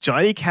too.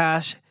 Johnny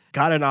Cash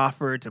got an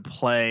offer to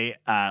play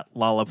at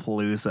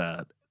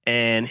Lollapalooza,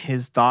 and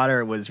his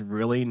daughter was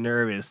really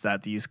nervous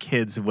that these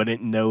kids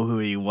wouldn't know who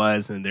he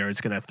was and they were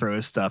just going to throw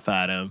stuff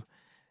at him.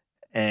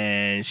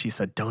 And she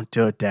said, "Don't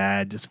do it,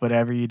 Dad. Just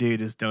whatever you do,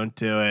 just don't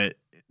do it.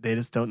 They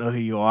just don't know who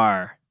you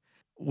are."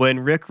 When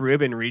Rick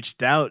Rubin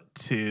reached out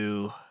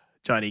to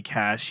Johnny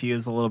Cash, he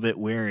was a little bit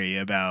wary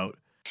about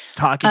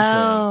talking to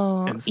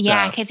him and stuff.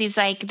 Yeah, because he's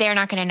like, they're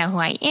not going to know who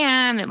I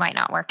am. It might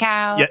not work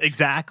out. Yeah,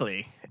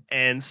 exactly.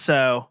 And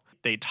so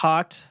they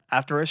talked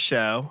after a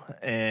show,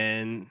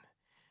 and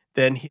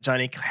then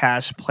Johnny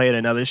Cash played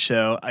another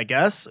show, I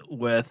guess,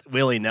 with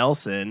Willie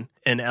Nelson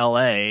in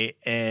LA,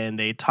 and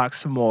they talked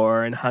some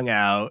more and hung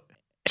out.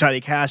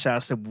 Johnny Cash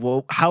asked him,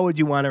 "Well, how would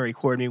you want to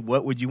record me?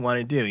 What would you want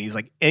to do?" And he's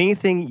like,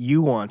 "Anything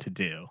you want to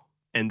do."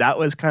 And that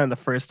was kind of the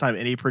first time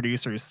any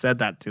producer said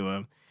that to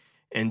him.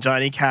 And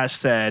Johnny Cash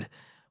said,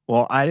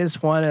 "Well, I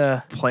just want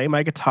to play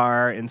my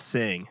guitar and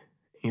sing."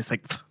 He's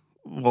like,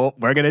 "Well,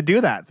 we're going to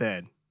do that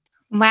then."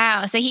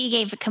 Wow. So he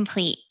gave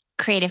complete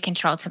creative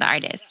control to the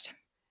artist.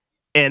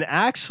 And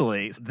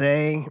actually,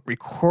 they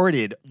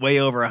recorded way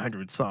over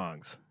 100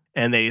 songs.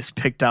 And they just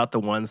picked out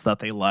the ones that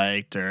they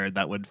liked or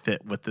that would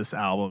fit with this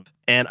album.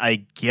 And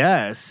I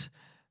guess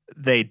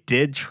they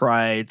did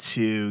try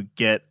to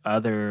get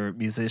other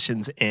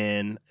musicians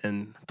in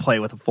and play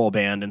with a full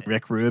band. And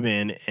Rick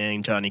Rubin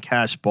and Johnny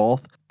Cash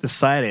both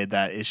decided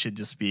that it should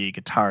just be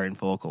guitar and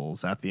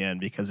vocals at the end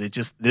because it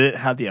just didn't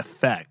have the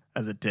effect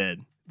as it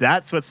did.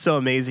 That's what's so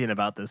amazing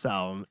about this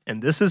album.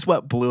 And this is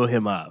what blew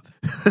him up.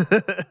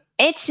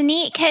 It's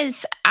neat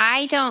because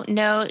I don't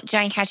know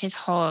Johnny Cash's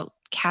whole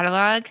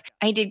catalog.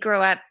 I did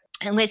grow up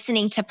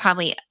listening to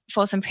probably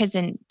Folsom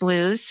Prison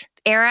Blues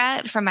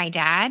era from my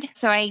dad.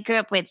 So I grew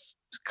up with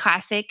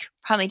classic,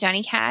 probably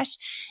Johnny Cash.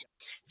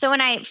 So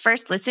when I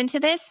first listened to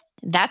this,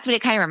 that's what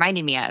it kind of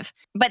reminded me of.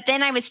 But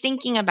then I was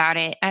thinking about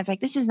it. I was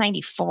like, this is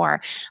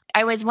 94.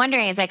 I was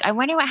wondering, I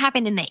wonder what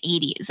happened in the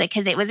 80s. Like,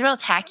 because it was real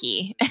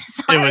tacky.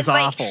 So it was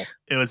awful.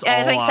 It was all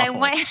awful.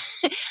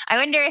 So I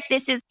wonder if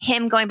this is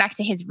him going back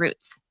to his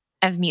roots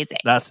of music.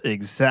 That's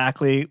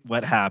exactly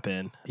what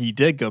happened. He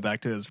did go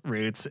back to his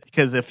roots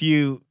because if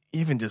you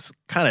even just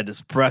kind of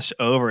just brush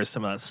over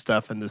some of that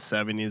stuff in the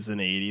 70s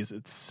and 80s,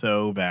 it's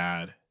so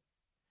bad.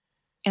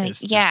 They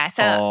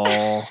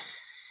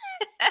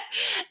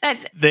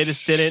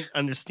just didn't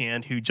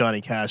understand who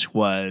Johnny Cash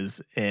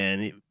was,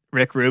 and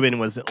Rick Rubin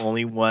was the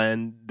only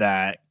one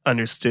that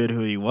understood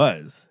who he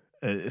was.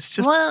 It's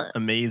just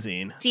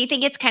amazing. Do you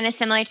think it's kind of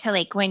similar to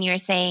like when you were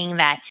saying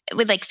that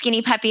with like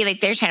Skinny Puppy,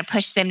 like they're trying to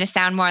push them to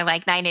sound more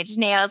like Nine Inch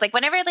Nails? Like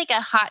whenever like a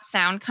hot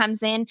sound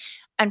comes in,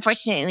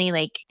 unfortunately,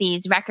 like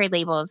these record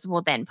labels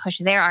will then push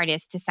their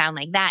artists to sound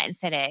like that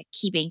instead of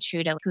keeping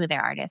true to who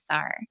their artists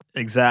are.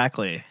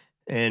 Exactly.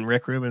 And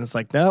Rick Rubin's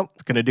like, no,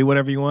 it's going to do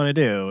whatever you want to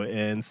do.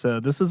 And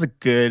so this is a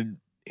good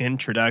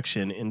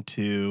introduction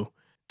into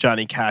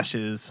Johnny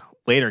Cash's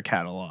later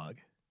catalog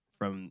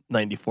from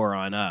 94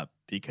 on up,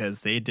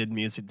 because they did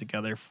music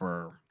together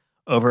for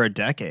over a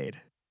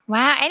decade.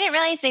 Wow. I didn't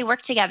realize they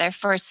worked together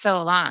for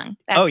so long.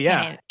 That's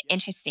kind of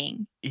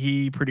interesting.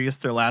 He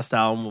produced their last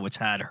album, which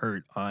had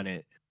Hurt on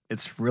it.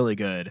 It's really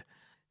good.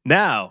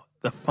 Now,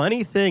 the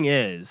funny thing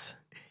is,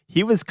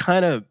 he was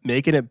kind of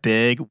making it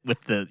big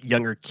with the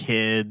younger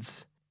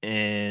kids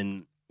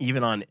and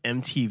even on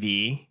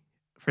MTV.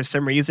 For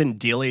some reason,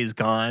 Dealey's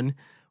Gone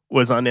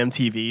was on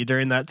MTV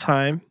during that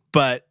time.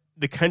 But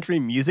the Country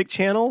Music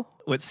Channel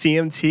with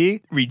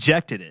CMT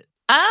rejected it.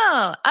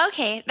 Oh,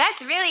 okay.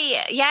 That's really,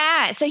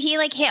 yeah. So he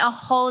like hit a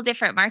whole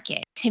different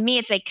market. To me,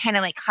 it's like kind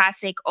of like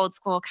classic, old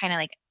school, kind of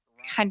like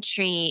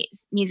country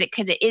music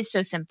because it is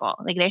so simple.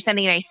 Like there's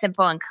something very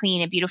simple and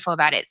clean and beautiful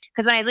about it.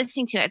 Because when I was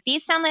listening to it,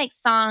 these sound like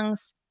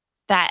songs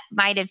that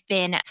might have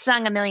been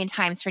sung a million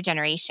times for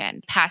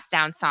generations, passed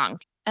down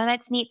songs. Oh,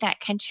 that's neat that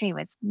country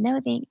was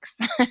no thanks.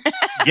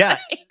 Yeah,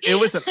 it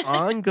was an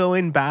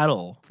ongoing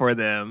battle for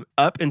them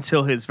up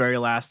until his very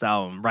last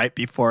album. Right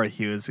before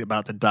he was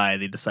about to die,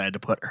 they decided to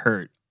put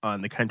Hurt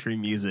on the Country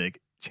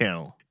Music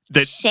Channel.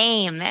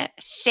 Shame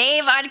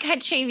on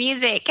country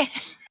music.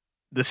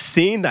 The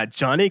scene that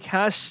Johnny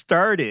Cash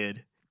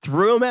started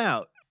threw him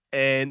out,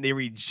 and they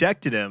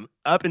rejected him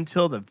up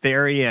until the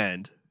very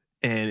end.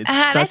 And it's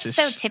that's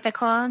so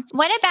typical.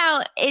 What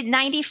about in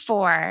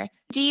 94?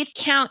 Do you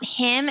count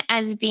him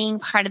as being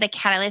part of the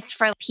catalyst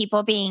for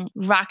people being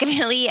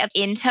rockabilly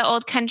into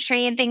old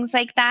country and things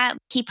like that?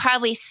 He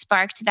probably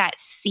sparked that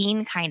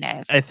scene kind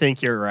of. I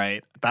think you're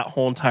right. That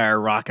whole entire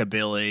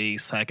rockabilly,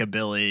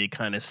 psychobilly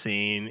kind of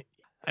scene.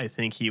 I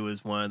think he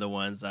was one of the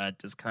ones that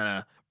just kind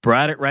of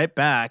brought it right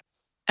back.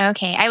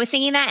 Okay, I was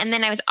thinking that, and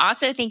then I was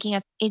also thinking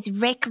of, is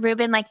Rick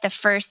Rubin like the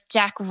first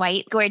Jack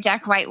White, where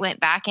Jack White went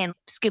back and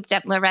scooped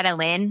up Loretta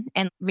Lynn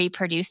and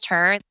reproduced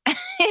her?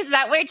 Is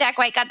that where Jack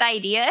White got the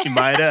idea? He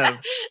might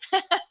have.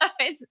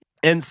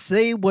 And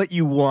say what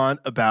you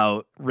want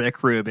about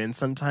Rick Rubin,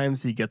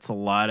 sometimes he gets a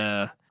lot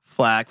of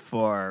flack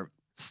for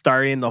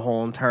starting the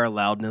whole entire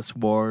loudness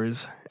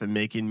wars and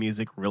making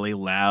music really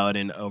loud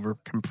and over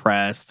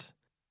compressed.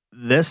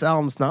 This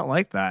album's not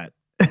like that.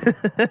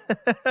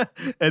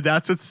 And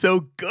that's what's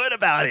so good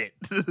about it.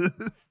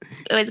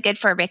 It was good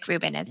for Rick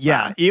Rubin as well.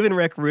 Yeah, even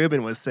Rick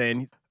Rubin was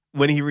saying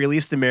when he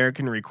released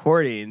American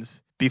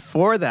Recordings,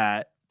 before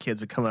that, kids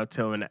would come up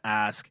to him and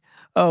ask,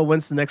 oh,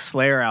 when's the next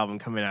Slayer album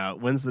coming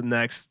out? When's the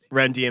next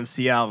Run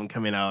DMC album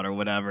coming out or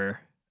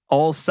whatever?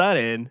 All of a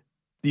sudden,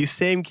 these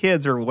same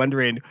kids are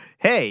wondering,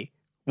 hey,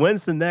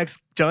 when's the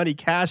next Johnny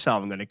Cash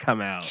album going to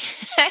come out?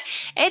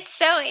 It's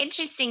so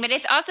interesting, but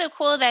it's also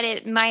cool that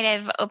it might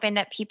have opened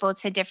up people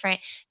to different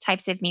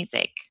types of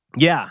music.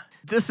 Yeah,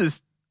 this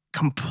is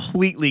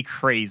completely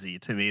crazy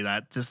to me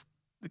that just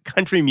the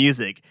country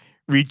music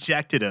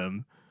rejected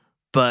him,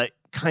 but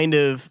kind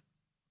of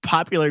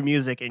popular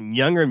music and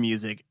younger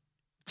music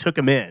took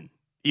him in,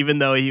 even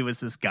though he was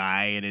this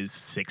guy in his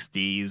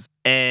 60s.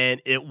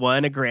 And it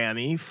won a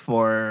Grammy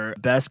for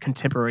Best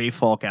Contemporary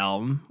Folk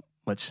Album,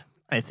 which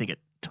I think it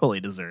totally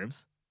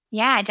deserves.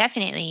 Yeah,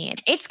 definitely.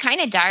 It's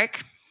kind of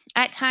dark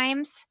at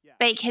times,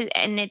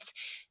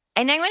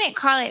 and I wouldn't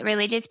call it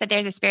religious, but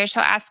there's a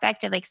spiritual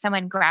aspect of like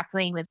someone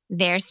grappling with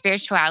their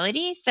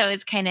spirituality. So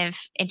it's kind of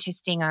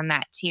interesting on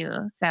that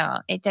too. So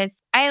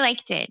I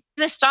liked it. It's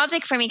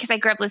nostalgic for me because I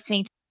grew up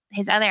listening to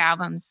his other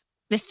albums.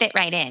 This fit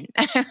right in.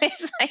 I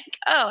was like,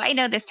 oh, I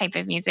know this type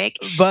of music.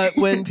 But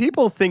when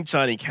people think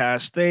Johnny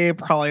Cash, they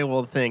probably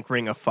will think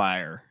Ring of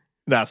Fire.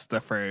 That's the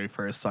very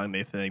first song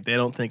they think. They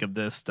don't think of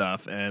this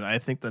stuff. And I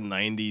think the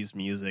 90s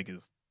music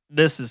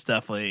this is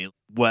definitely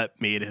what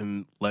made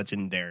him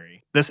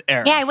legendary. This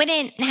era. Yeah, I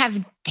wouldn't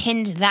have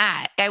pinned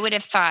that. I would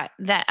have thought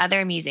that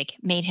other music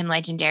made him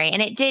legendary.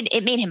 And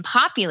it made him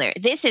popular.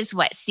 This is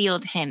what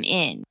sealed him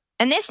in.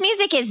 And this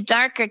music is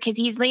darker because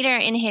he's later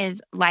in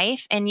his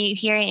life and you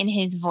hear it in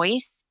his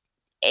voice.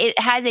 It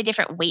has a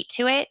different weight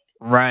to it.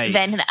 Right.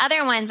 Than the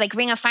other ones, like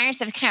Ring of Fire and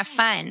stuff, is kind of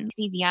fun because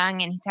he's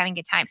young and he's having a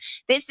good time.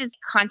 This is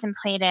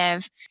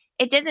contemplative.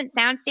 It doesn't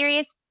sound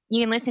serious.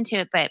 You can listen to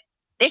it, but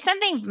there's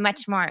something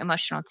much more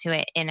emotional to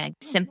it in a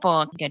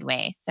simple, good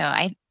way. So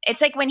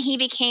it's like when he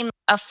became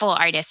a full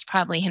artist,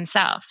 probably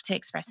himself, to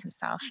express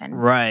himself. And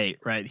Right.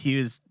 He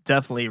was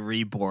definitely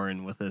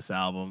reborn with this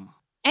album.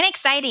 And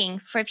exciting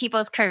for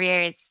people's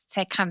careers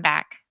to come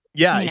back.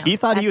 Yeah, he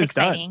thought he was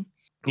exciting. Done.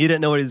 He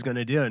didn't know what he was going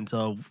to do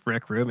until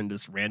Rick Rubin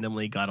just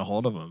randomly got a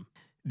hold of him.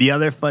 The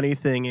other funny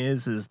thing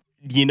is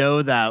you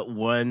know that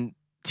one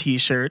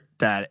T-shirt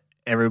that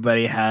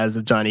everybody has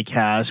of Johnny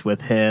Cash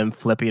with him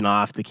flipping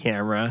off the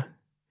camera?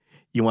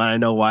 You want to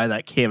know why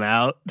that came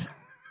out?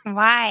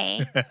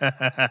 Why?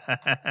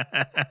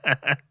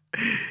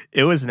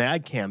 It was an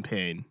ad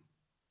campaign.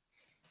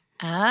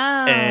 Oh.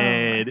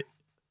 And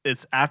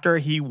it's after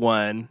he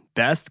won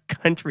Best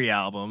Country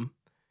Album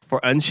for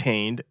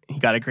Unchained. He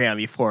got a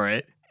Grammy for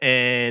it.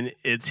 And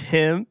it's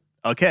him.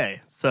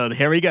 Okay, so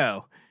here we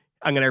go.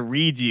 I'm going to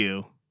read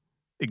you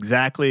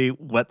exactly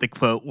what the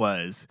quote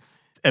was.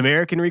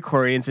 American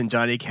Recordings and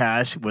Johnny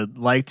Cash would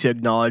like to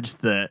acknowledge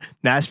the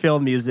Nashville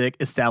music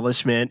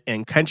establishment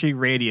and country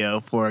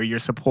radio for your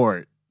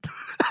support.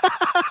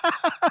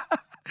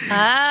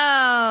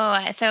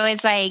 Oh, so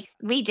it's like,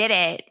 we did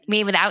it.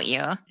 Me without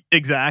you.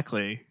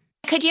 Exactly.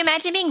 Could you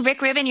imagine being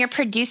Rick Rubin? You're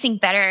producing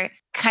better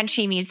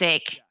country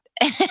music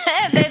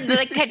than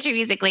the country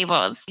music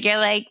labels. You're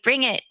like,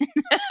 bring it.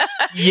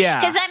 Yeah.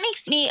 Because that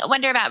makes me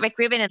wonder about Rick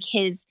Rubin and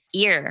his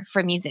ear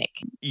for music.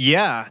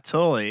 Yeah,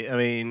 totally. I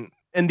mean,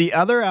 and the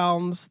other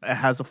albums, it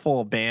has a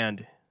full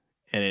band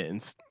in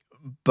it,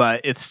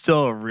 but it's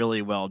still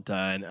really well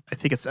done. I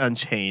think it's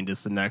Unchained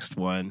is the next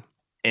one.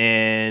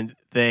 And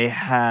they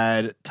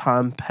had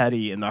Tom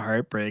Petty and the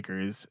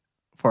Heartbreakers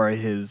for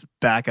his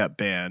backup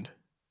band.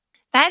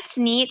 That's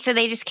neat. So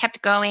they just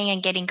kept going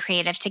and getting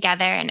creative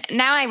together. And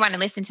now I want to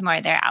listen to more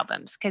of their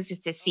albums because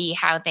just to see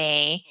how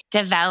they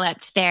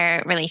developed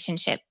their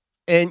relationship.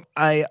 And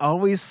I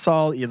always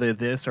saw either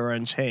this or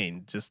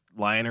Unchained just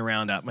lying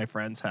around at my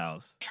friend's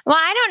house. Well,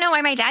 I don't know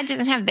why my dad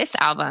doesn't have this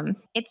album.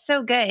 It's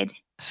so good.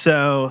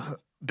 So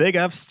big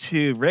ups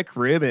to Rick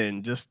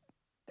Rubin.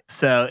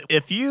 So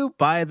if you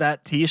buy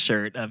that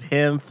T-shirt of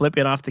him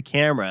flipping off the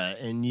camera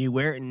and you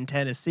wear it in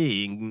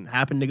Tennessee and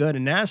happen to go to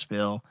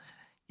Nashville,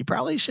 you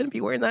probably shouldn't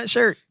be wearing that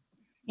shirt.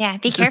 Yeah,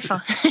 be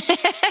careful.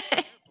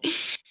 But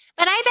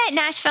I bet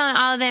Nashville and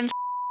all of them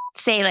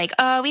say like,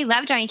 oh, we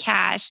love Johnny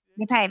Cash.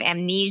 They probably have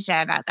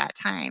amnesia about that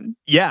time.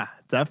 Yeah,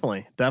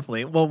 definitely.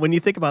 Well, when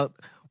you think about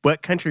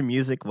what country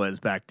music was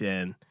back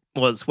then,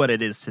 well, it's what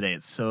it is today.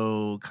 It's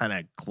so kind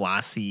of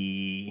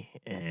glossy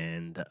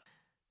and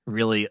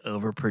really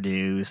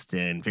overproduced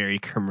and very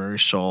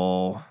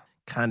commercial.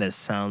 Kind of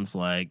sounds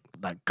like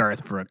that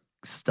Garth Brooks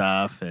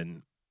stuff,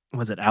 and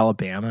was it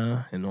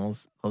Alabama and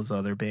those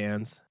other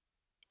bands?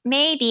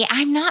 Maybe.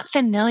 I'm not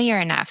familiar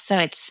enough, so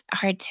it's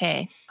hard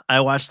to... I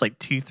watched like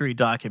 2-3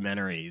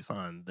 documentaries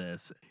on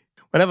this.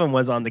 One of them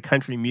was on the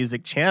Country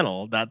Music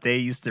Channel that they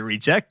used to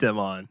reject him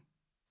on.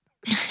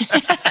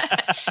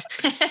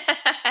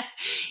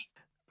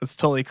 It's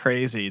totally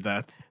crazy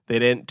that they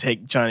didn't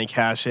take Johnny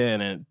Cash in,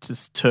 and it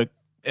just took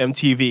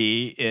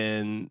MTV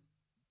in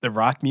the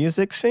rock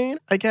music scene,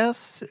 I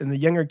guess, and the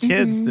younger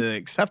kids to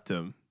accept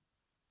him.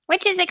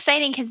 Which is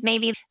exciting because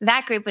maybe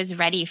that group was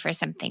ready for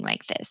something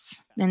like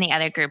this and the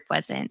other group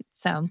wasn't.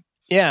 So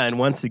yeah, and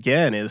once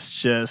again,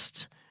 it's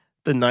just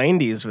the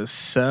 90s was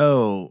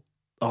so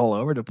all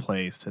over the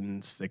place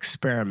and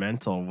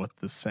experimental with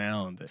the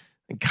sound.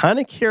 I'm kind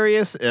of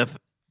curious if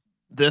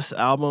this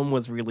album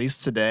was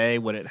released today,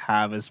 would it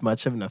have as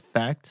much of an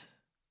effect?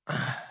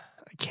 I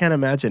can't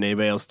imagine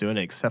anybody else doing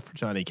it except for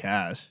Johnny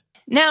Cash.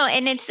 No,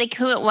 and it's like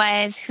who it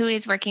was, who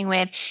he's working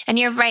with. And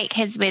you're right,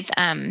 because with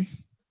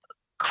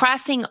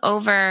crossing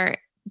over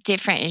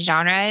different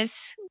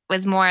genres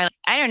was more,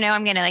 I don't know,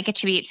 I'm going to like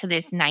attribute to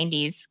this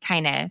 90s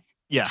kind of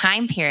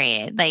time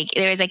period. Like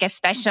there was like a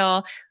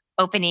special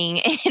opening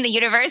in the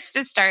universe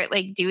to start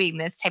like doing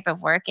this type of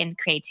work and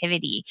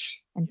creativity.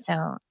 And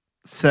so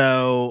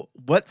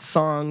what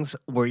songs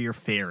were your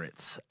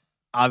favorites?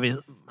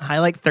 Obviously, I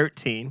like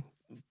 13,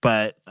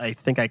 but I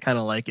think I kind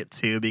of like it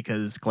too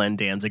because Glenn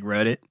Danzig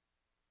wrote it.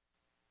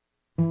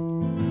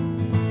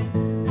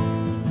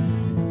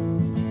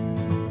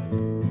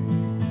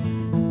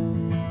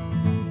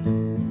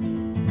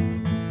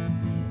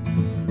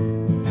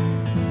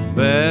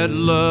 Bad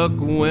luck,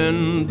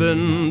 wind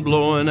been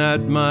blowing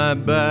at my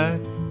back.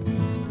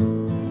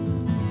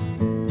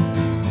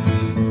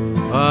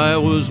 I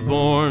was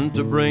born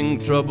to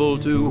bring trouble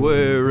to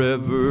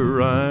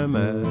wherever I'm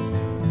at.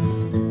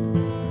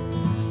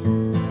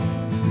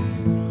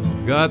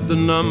 Got the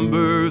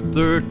number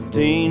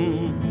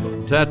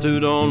 13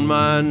 tattooed on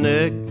my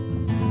neck.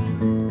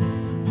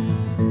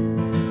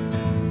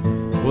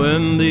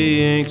 When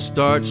the ink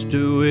starts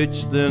to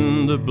itch,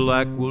 then the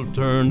black will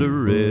turn to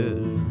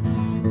red.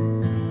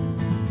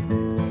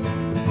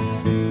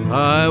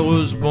 I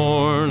was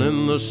born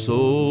in the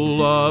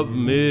soul of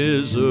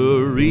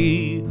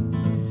misery,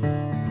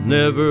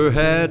 never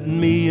had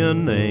me a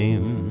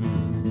name.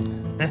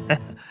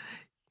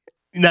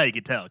 Now you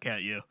can tell,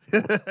 can't you?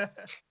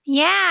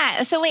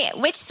 Yeah. So wait,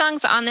 which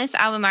songs on this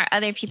album are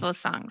other people's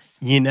songs?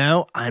 You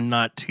know, I'm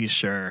not too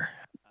sure.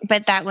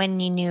 But that one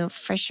you knew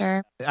for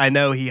sure? I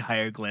know he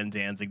hired Glenn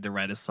Danzig to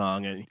write a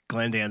song, and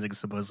Glenn Danzig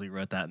supposedly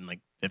wrote that in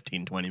like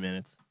 15, 20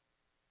 minutes.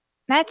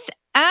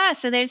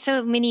 So there's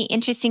so many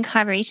interesting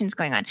collaborations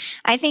going on.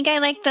 I think I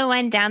like the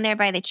one Down There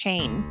by the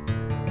Train.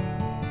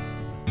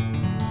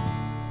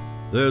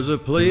 There's a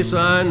place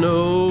I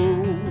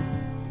know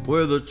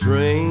where the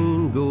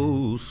train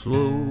goes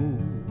slow,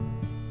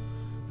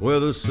 where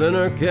the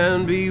sinner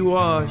can be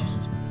washed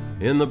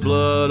in the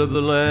blood of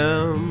the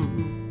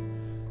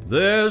Lamb.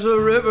 There's a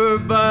river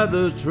by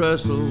the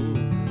trestle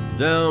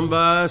down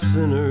by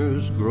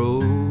Sinner's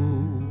Grove,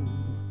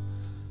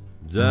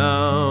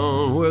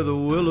 down where the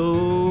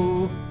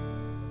willow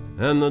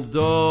and the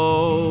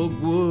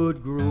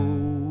dogwood grow.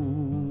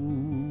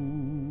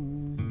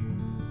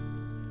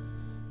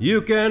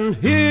 You can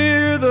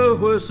hear the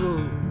whistle,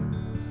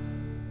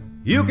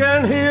 you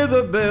can hear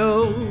the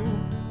bell,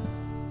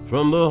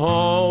 from the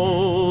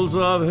halls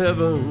of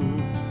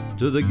heaven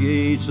to the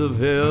gates of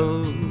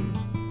hell.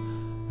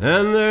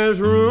 And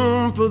there's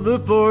room for the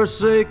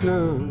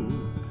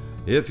forsaken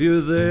if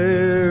you're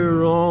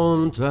there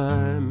on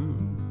time.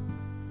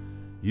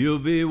 You'll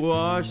be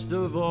washed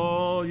of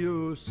all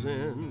your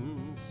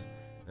sins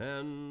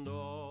and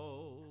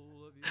all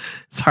of your...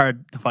 It's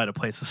hard to find a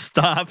place to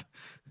stop.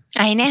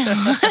 I know.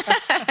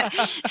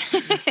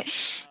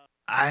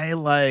 I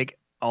like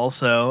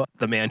also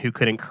The Man Who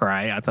Couldn't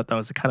Cry. I thought that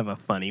was kind of a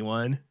funny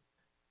one.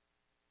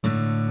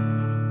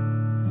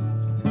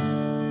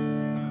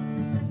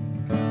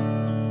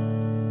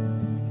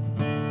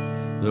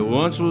 There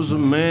once was a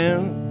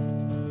man,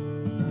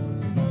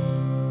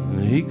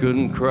 and he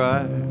couldn't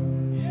cry.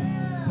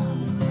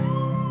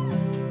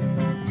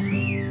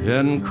 He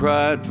hadn't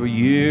cried for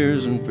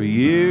years and for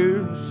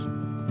years.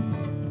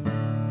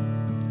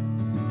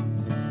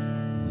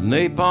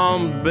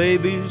 Napalm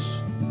babies,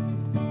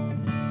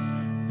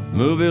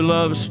 movie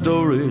love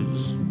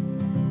stories,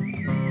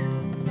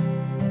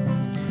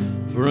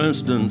 for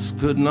instance,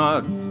 could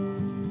not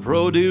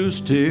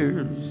produce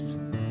tears.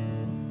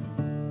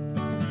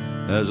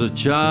 As a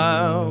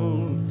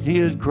child, he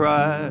had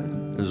cried,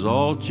 as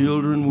all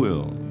children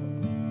will.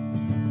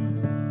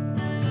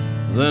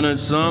 Then at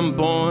some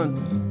point,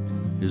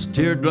 his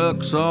tear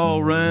ducts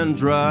all ran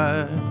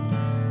dry.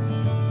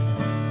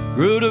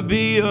 Grew to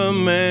be a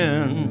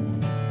man.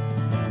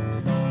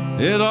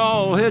 It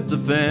all hit the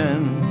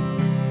fan.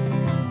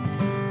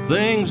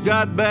 Things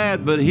got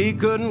bad, but he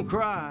couldn't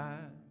cry.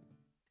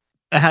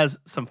 It has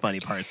some funny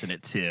parts in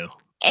it, too.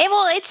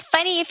 Well, it's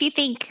funny if you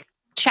think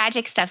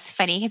tragic stuff's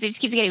funny because it just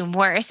keeps getting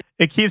worse.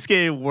 It keeps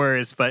getting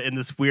worse, but in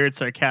this weird,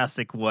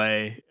 sarcastic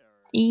way.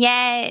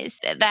 Yes.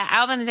 The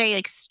album is very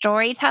like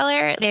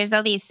storyteller. There's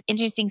all these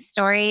interesting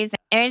stories.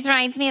 It just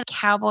reminds me of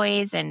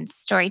cowboys and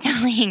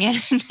storytelling. And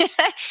it just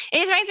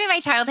reminds me of my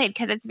childhood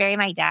because it's very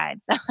my dad.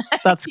 So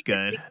that's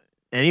good.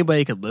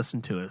 Anybody could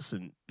listen to us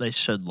and they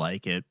should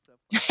like it.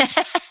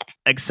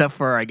 Except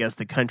for, I guess,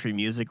 the country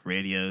music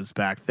radios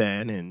back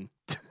then and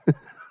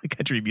the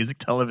country music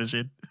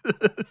television.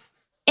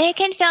 It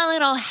can feel a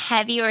little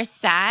heavy or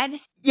sad.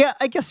 Yeah,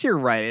 I guess you're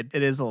right.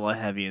 It is a little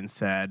heavy and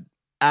sad.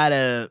 At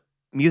a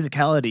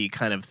musicality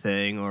kind of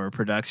thing or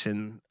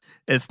production,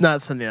 it's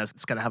not something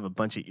that's going to have a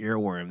bunch of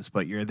earworms,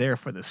 but you're there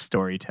for the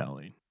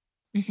storytelling.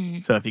 Mm-hmm.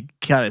 So if you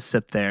kind of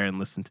sit there and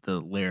listen to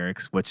the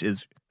lyrics, which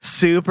is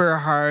super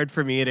hard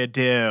for me to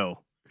do.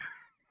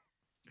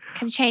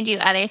 Because you try to do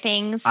other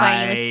things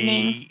while you're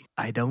listening.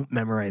 I don't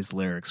memorize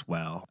lyrics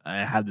well.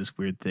 I have this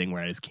weird thing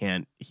where I just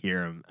can't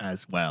hear them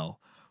as well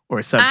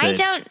or something. I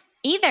don't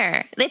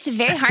either. It's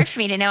very hard for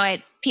me to know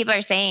what people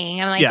are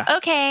saying. I'm like,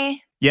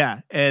 okay.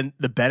 Yeah, and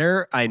the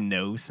better I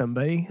know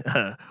somebody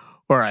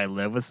or I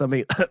live with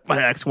somebody,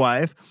 my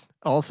ex-wife,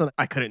 all of a sudden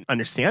I couldn't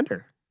understand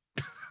her.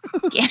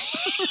 Yeah.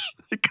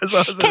 Because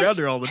I was around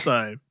her all the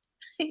time.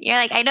 You're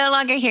like, I no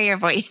longer hear your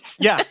voice.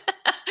 Yeah.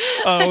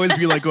 I always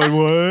be like going,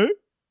 what?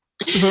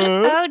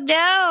 Huh?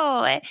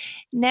 Oh,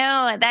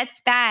 no,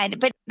 that's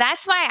bad. But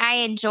that's why I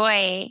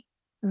enjoy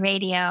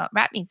radio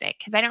rap music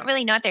because I don't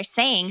really know what they're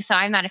saying. So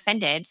I'm not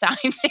offended. So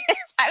I'm just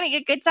having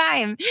a good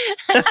time.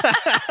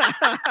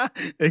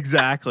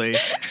 Exactly.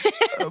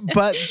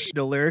 But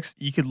the lyrics,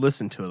 you could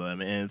listen to them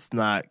and it's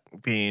not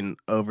being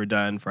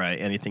overdone for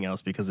anything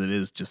else because it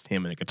is just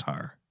him and a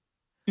guitar.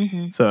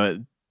 Mm-hmm.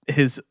 So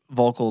his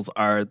vocals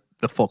are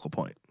the focal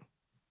point.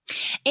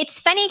 It's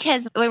funny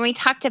because when we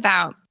talked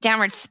about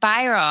Downward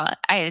Spiral,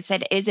 I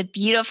said it was a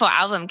beautiful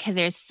album because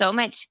there's so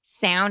much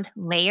sound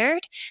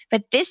layered.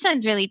 But this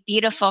one's really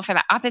beautiful for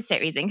the opposite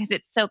reason because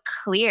it's so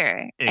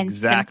clear and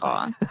simple.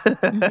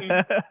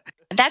 Mm-hmm.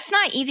 That's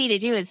not easy to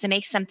do, is to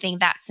make something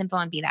that simple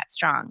and be that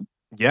strong.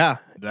 Yeah,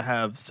 to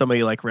have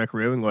somebody like Rick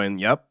Rubin going,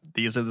 yep,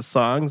 these are the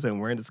songs and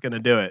we're just going to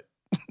do it.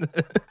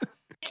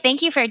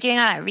 Thank you for doing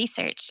all that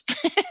research.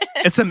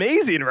 It's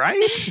amazing, right?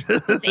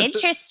 It's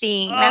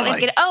interesting. That was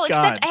good. Oh,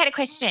 God. Except I had a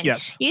question.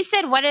 Yes. You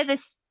said one of the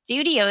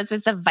studios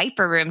was the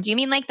Viper Room. Do you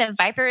mean like the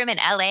Viper Room in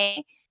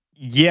LA?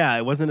 Yeah,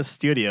 it wasn't a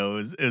studio.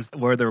 It was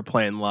where they were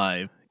playing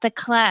live. The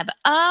club.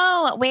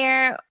 Oh,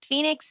 where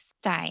Phoenix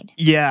died.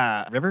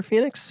 Yeah. River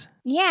Phoenix?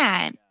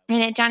 Yeah.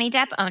 And Johnny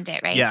Depp owned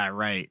it, right? Yeah,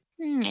 right.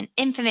 An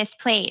infamous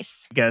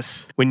place. I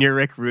guess when you're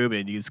Rick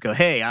Rubin, you just go,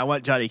 hey, I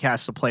want Johnny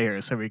Cash to play here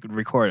so we can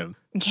record him.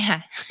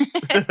 Yeah.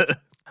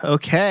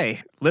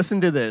 Okay, listen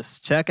to this.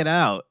 Check it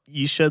out.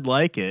 You should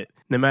like it,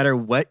 no matter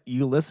what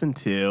you listen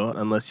to,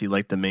 unless you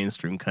like the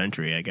mainstream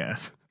country, I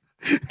guess.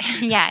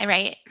 Yeah,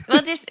 right. Well,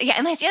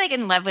 unless you're like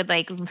in love with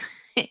like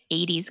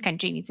 80s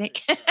country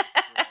music.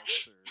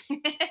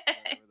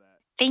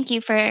 Thank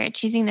you for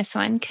choosing this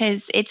one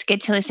because it's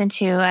good to listen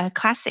to a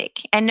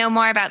classic and know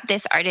more about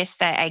this artist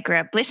that I grew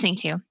up listening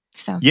to.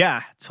 So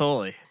yeah,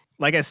 totally.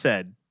 Like I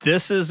said,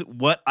 this is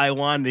what I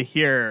wanted to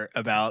hear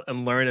about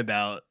and learn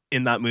about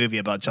in that movie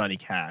about Johnny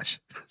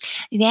Cash.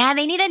 Yeah,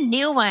 they need a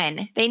new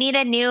one. They need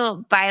a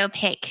new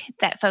biopic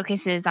that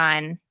focuses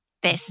on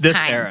this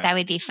time. Era. That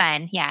would be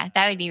fun. Yeah,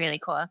 that would be really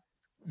cool.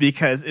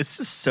 Because it's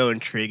just so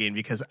intriguing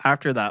because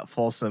after that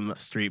Folsom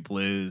Street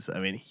Blues, I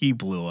mean, he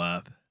blew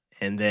up.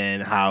 And then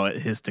how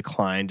his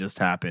decline just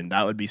happened.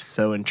 That would be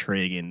so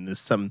intriguing. There's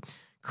some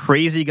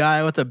crazy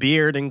guy with a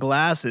beard and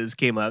glasses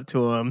came up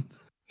to him.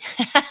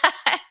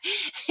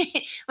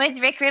 Was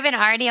Rick Rubin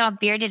already all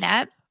bearded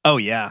up? Oh,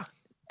 yeah.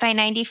 By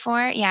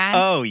 94? Yeah.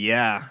 Oh,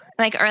 yeah.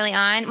 Like early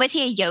on. Was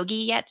he a yogi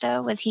yet,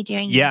 though? Was he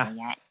doing yoga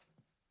yet?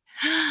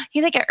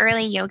 He's like an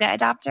early yoga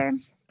adopter.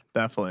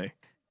 Definitely.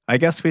 I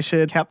guess we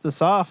should cap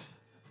this off.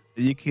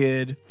 You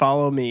could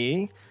follow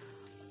me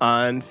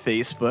on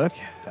Facebook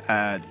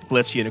at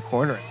Blitz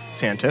Unicorn or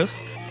Santos.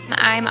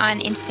 I'm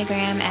on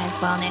Instagram as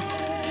Wellness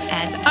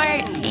as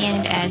Art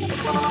and as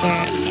Sister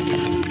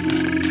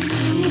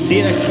Santos. See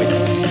you next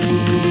week.